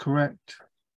politically correct.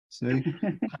 See?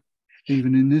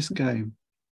 Even in this game.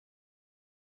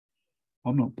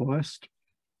 I'm not biased.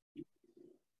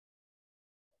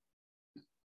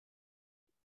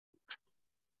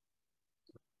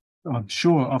 I'm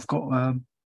sure I've got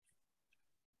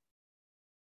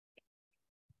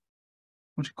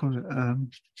what do you call it?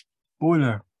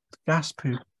 Boiler, gas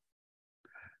pit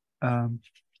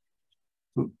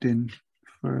booked in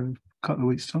for a couple of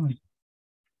weeks' time.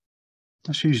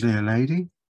 That's usually a lady,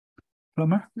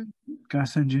 plumber,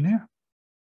 gas engineer.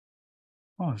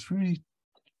 Oh, it's really,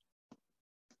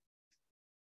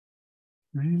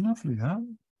 really lovely, that.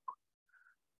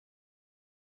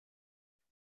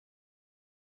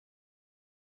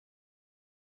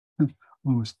 I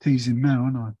was teasing Mel,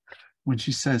 and I, when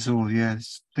she says, "Oh, yeah,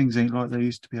 things ain't like they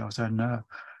used to be," I said, "No,"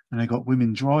 and they got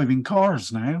women driving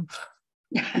cars now.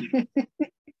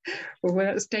 Well,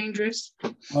 that's dangerous.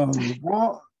 Oh,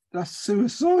 what? That's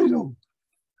suicidal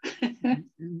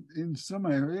in some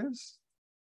areas.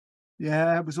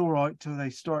 Yeah, it was all right till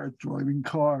they started driving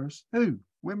cars. Who?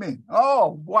 Women?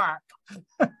 Oh, whack!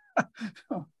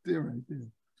 Oh dear, oh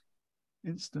dear.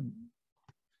 Instant.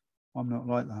 I'm not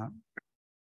like that.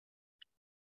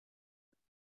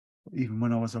 Even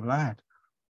when I was a lad,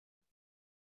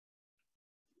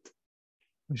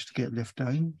 I used to get left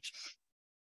home.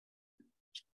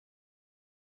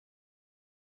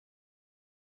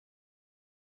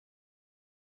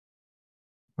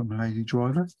 from a lady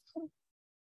driver.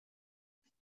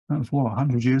 That was what,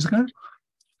 100 years ago?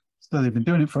 So they've been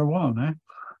doing it for a while now.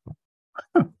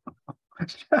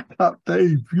 Shut up,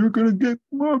 Dave. You're going to get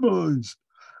marbles.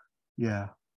 Yeah.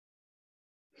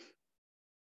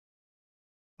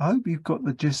 I hope you've got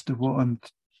the gist of what I'm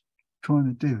trying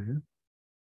to do here.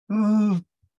 Oh,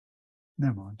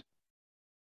 never mind.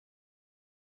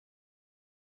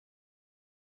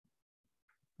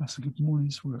 That's a good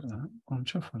morning's work, that. I'm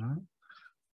chuffing that.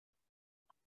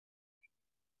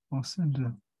 I'll send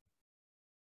a...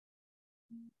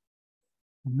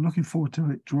 I'm looking forward to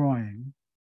it drying,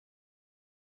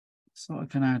 so I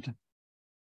can add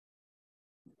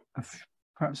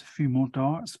perhaps a few more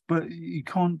darts, but you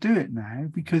can't do it now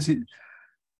because it,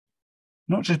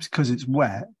 not just because it's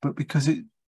wet, but because it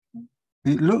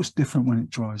looks different when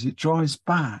it dries. It dries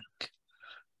back,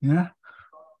 yeah.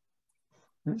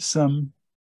 It's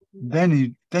then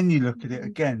you look at it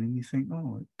again and you think,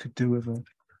 oh, it could do with a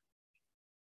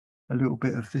little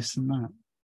bit of this and that.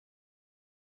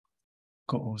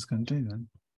 Got what I was going to do then.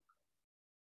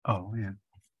 Oh yeah.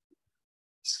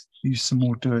 Let's use some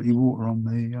more dirty water on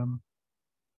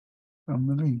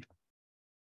the leaf.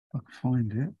 If I can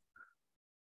find it.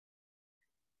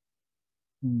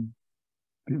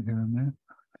 Bit here and there.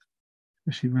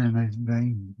 Especially around those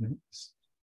vein bits.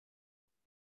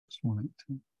 Just want it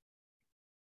to.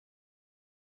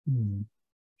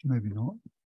 Maybe not.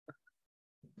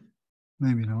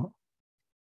 Maybe not.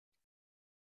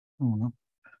 Oh no.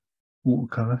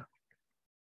 Watercolor.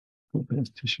 Got a bit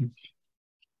of tissue.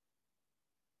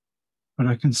 But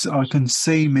I can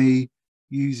see me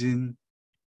using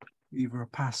either a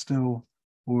pastel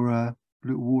or a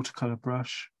little watercolor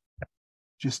brush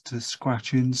just to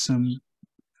scratch in some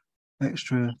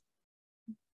extra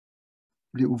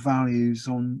little values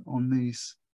on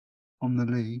the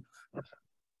leaf.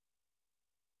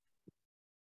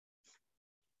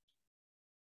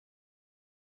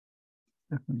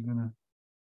 Definitely gonna.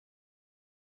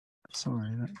 Sorry,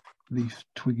 that leaf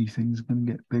twiggy thing's gonna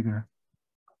get bigger.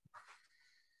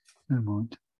 Never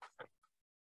mind.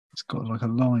 It's got like a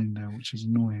line there, which is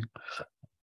annoying.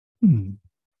 I'm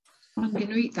going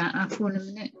to eat that apple in a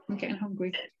minute. I'm getting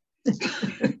hungry.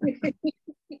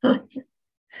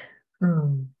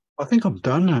 I think I'm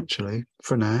done actually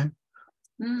for now.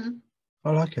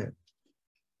 I like it.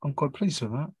 I'm quite pleased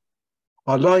with that.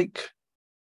 I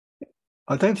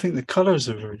don't think the colours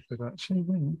are very good actually.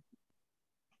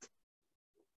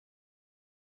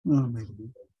 Oh,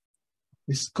 maybe.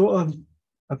 It's got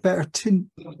a better tinge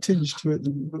to it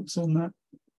than it looks on that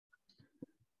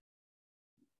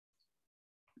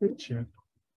picture.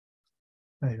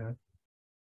 There you go.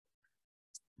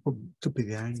 Could be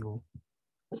the angle,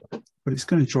 but it's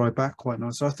going to dry back quite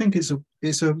nice. So I think it's a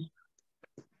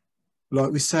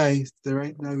like we say, there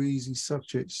ain't no easy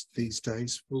subjects these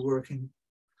days. We're working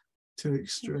to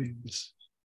extremes.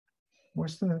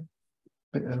 What's the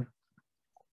bit of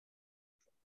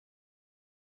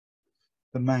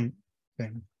the main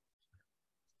thing?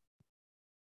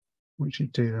 We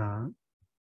should do that.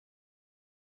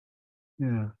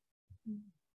 Yeah.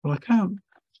 Well, I can't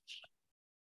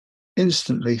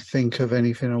instantly think of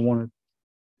anything I want to.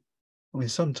 I mean,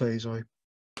 some days I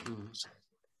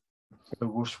go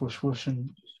whoosh, and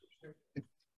it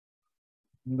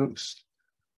looks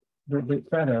a little bit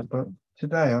better, but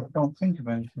today I can't think of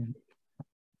anything.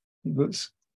 It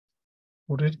looks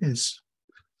what it is.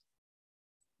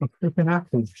 A flipping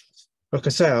apple. Like I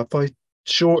say, if I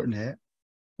shorten it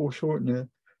or shorten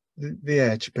the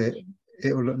edge a bit,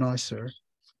 it'll look nicer.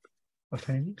 I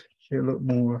think it'll look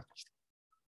more.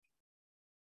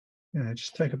 Yeah,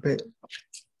 just take a bit.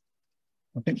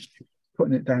 I think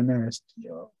putting it down there is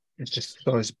just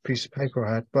the size piece of paper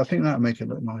I had, but I think that'll make it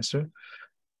look nicer.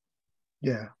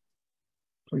 Yeah,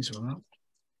 pleased with that.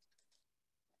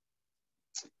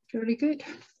 Very good.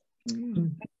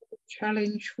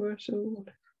 Challenge for us all.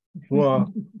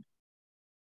 Well,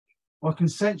 I can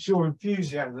sense your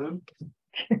enthusiasm.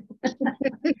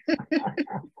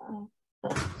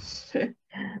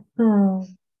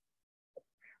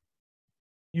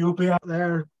 You'll be up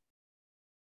there.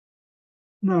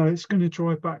 No, it's going to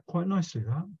dry back quite nicely,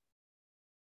 that.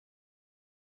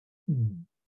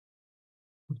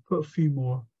 I'll put a few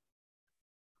more.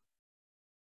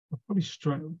 I'll probably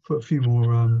put a few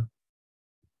more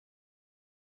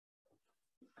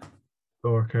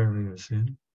dark areas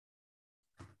in.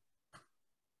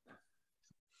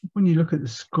 When you look at the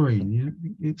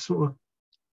screen, it sort of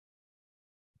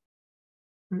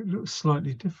it looks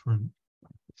slightly different.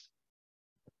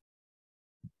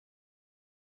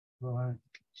 Right.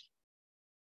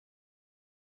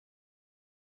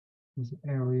 There's an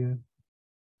area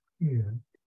here.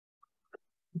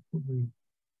 probably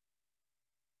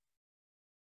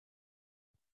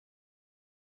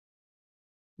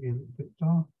be a little bit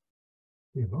dark.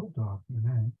 Be a lot darker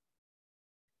now.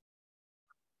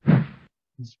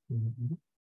 Let's bring it in.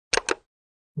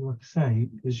 But like I say,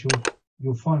 as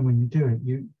you'll find when you do it,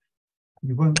 you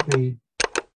won't be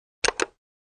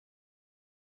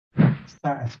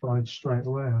satisfied straight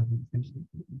away. I don't think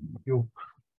you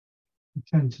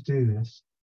tend to do this.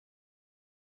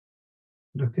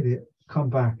 Look at it, come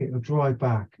back, it'll dry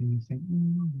back, and you think,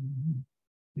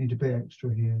 need a bit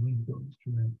extra here, need a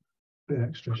bit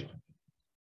extra there,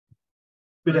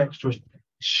 bit extra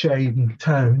shade and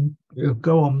tone. It'll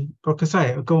go on, like I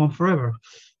say, it'll go on forever.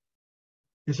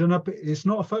 It's not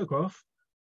a photograph.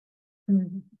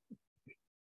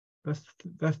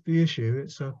 That's the issue.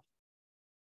 It's a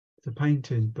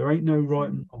painting. There ain't no right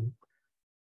and wrong,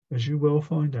 as you will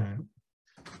find out.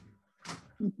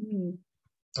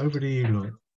 Over to you,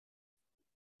 Lloyd.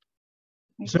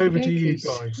 It's over to you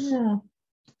guys. Yeah.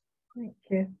 Thank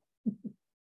you.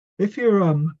 If you're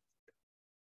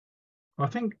I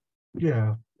think,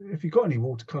 yeah, if you've got any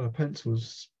watercolor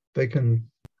pencils, they can,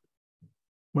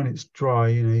 when it's dry,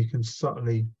 you know, you can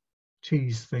subtly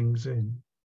tease things in.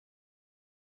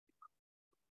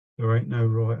 There ain't no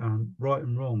right and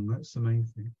wrong. That's the main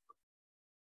thing.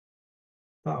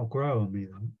 That'll grow on me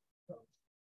then.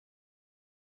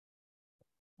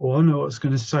 Oh, I know what I was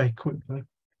going to say quickly.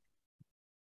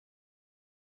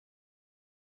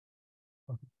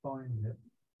 I can find it.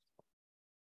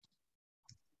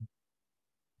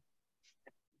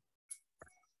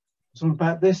 It's all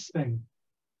about this thing.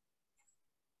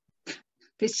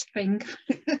 This thing.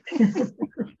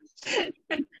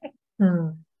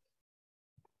 Hang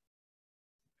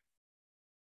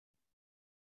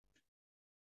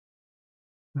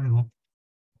on.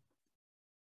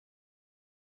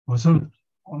 I was on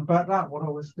about that, what I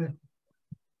was doing.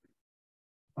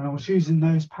 And I was using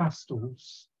those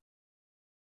pastels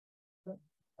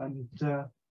and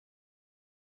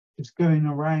just going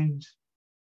around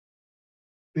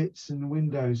bits in the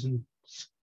windows and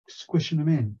squishing them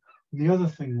in. And the other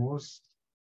thing was,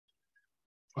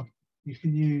 you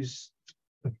can use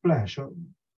the flesh. I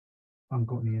haven't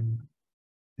got any in.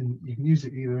 You can use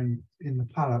it either in the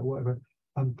palette or whatever,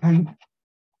 and paint.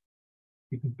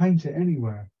 You can paint it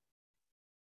anywhere.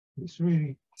 It's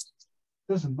really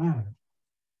doesn't matter.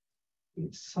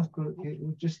 It's subtle. It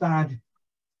will just add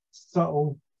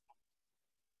subtle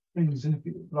things. And if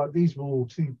you, like these were all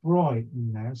too bright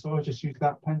in there, so I just used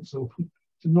that pencil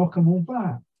to knock them all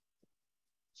back.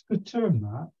 It's a good term,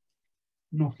 that,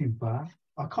 knocking back.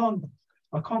 I can't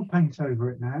paint over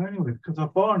it now anyway because I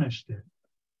varnished it.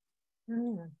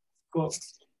 Got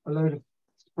a load of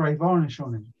spray varnish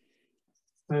on it,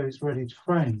 so it's ready to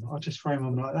frame. I'll just frame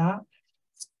them like that.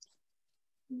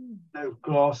 No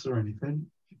glass or anything,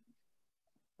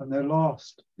 and they'll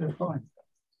last. They're fine.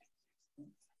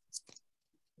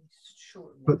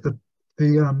 But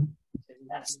the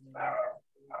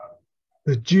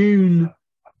June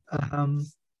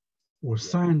or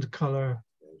sand colour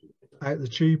out the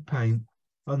tube paint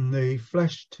and the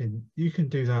flesh tint, you can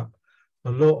do that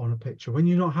a lot on a picture when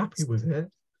you're not happy with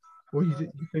it, or you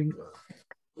think,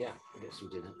 yeah, I get some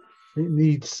dinner. It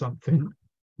needs something.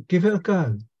 Give it a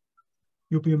go.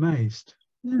 You'll be amazed.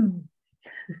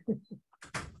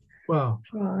 Well,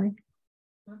 Try.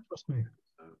 Trust me,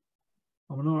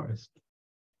 I'm an artist.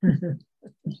 No,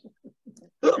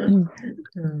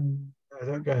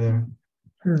 don't go there.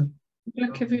 Good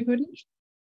luck, everybody.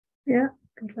 Yeah,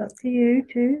 good luck to you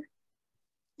too.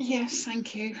 Yes,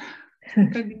 thank you. I'm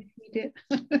going to need it.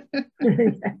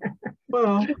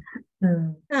 Well,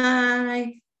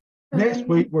 Hi. next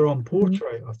week we're on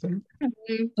portrait, I think.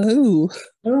 Oh.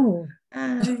 Oh.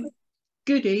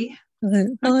 Goody.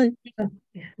 Hi.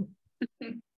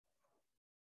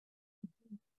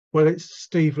 Well, it's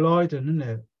Steve Lydon, isn't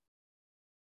it?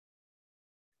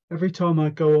 Every time I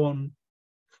go on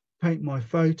paint my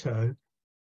photo,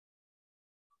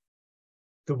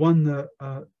 the one that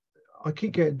I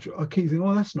keep thinking,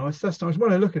 oh, that's nice, that's nice.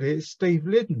 When I look at it, it's Steve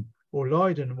Lydon or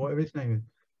Lydon, whatever his name is.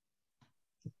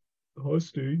 Hi,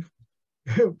 Steve.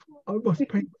 I must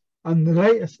paint, and the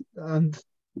latest, and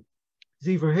it's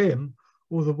either him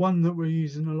or the one that we're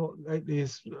using a lot lately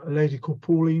is a lady called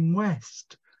Pauline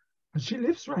West, and she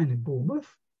lives around in Bournemouth.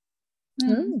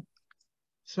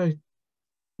 So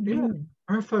yeah,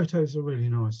 her photos are really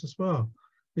nice as well.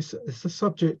 It's the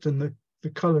subject and the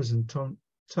colours and tone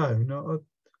are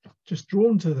just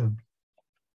drawn to them.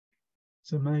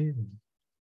 It's amazing.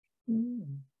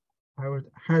 How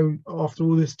after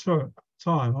all this time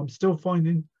I'm still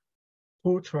finding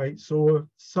portraits or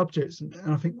subjects and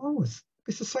I think, oh,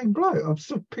 It's the same bloke. I'm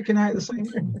still picking out the same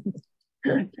one.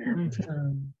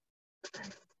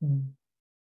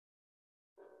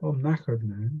 I'm knackered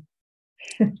now.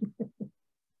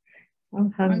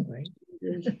 I'm hungry.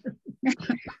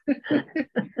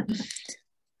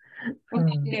 On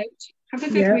that note, have a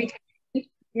good week.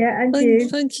 Yeah, and you.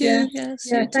 Thank you. Yeah, Yes,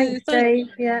 yeah, you thanks, too. Dave.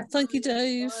 Yeah, Thank you,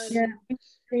 Dave. yeah.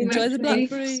 See you Enjoy next the week.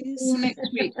 blackberries. See you next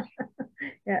week.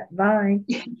 Yeah, bye.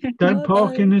 Don't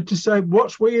park Bye-bye. in the disabled.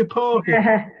 Watch where you're parking.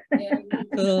 Yeah, we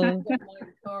Oh. haven't got my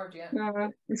card yet.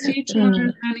 See you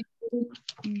tomorrow, Annie.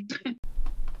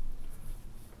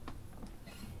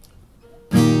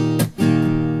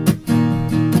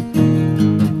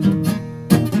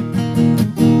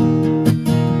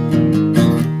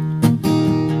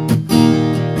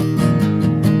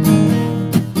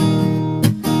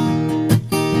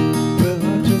 Well,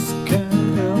 I just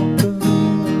can't help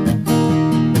believing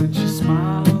when she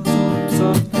smiles up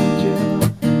soft and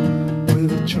gentle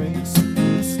with a trace of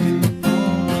misty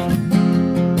morn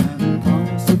and a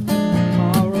promise of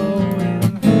tomorrow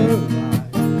in her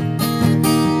life.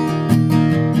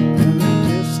 And I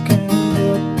just can't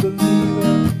help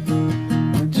believing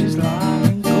when she's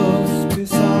lying close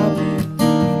beside me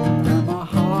and my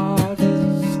heart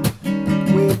is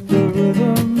with the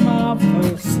rhythm of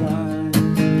her sigh.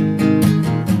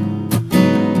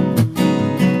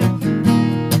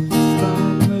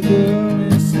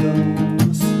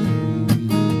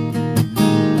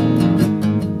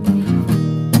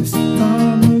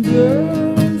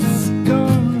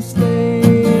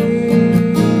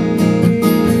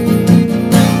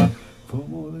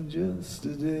 Just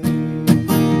a day.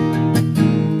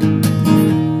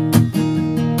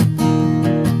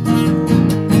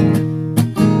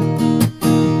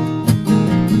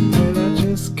 Well, I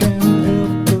just can't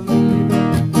help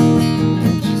believing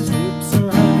when she slips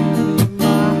her hand in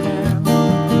my hand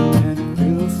and it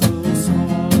feels so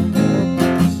small and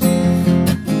helpless.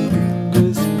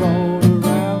 Fingers fold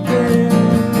around it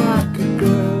like a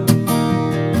glove.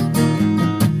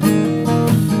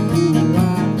 Ooh, I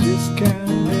just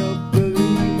can't help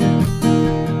believing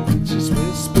when she's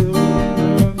whispering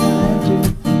her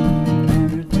magic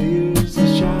and her tears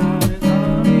are shining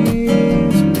honey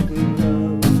with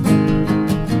love.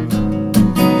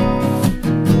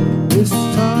 This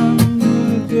time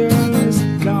the girl is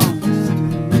gonna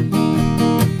stay.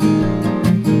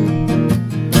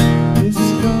 This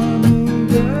time the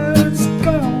girl is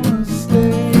gonna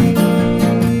stay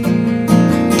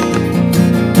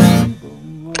for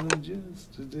more than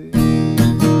just a day.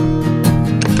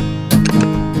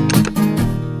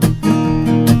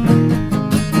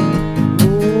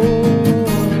 Oh, I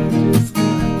just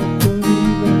can't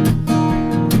believe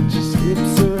it. She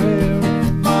slips her hair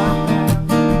in my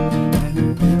hand and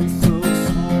it feels so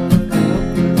small and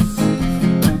helpless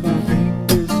and my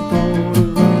fingers fold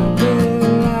around it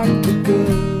like a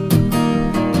glove.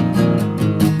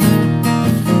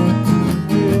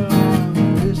 Well, I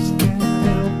just can't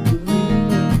help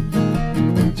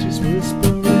believing when she's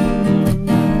whispering her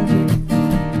magic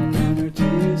and her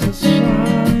tears are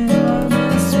shining on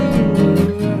my sweet.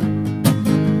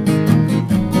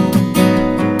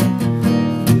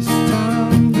 This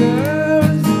time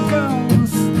girl's gonna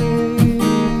stay.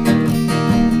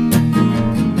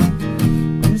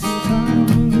 This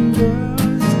time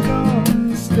girl's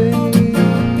gonna stay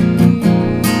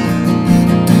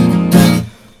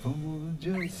for more than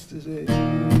just a day.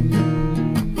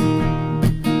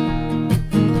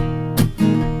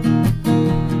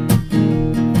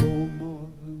 For more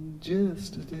than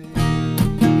just a day. For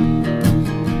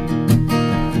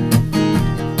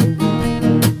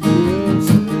more than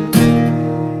just a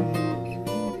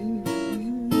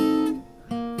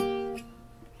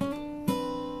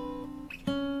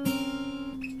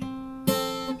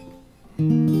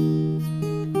day.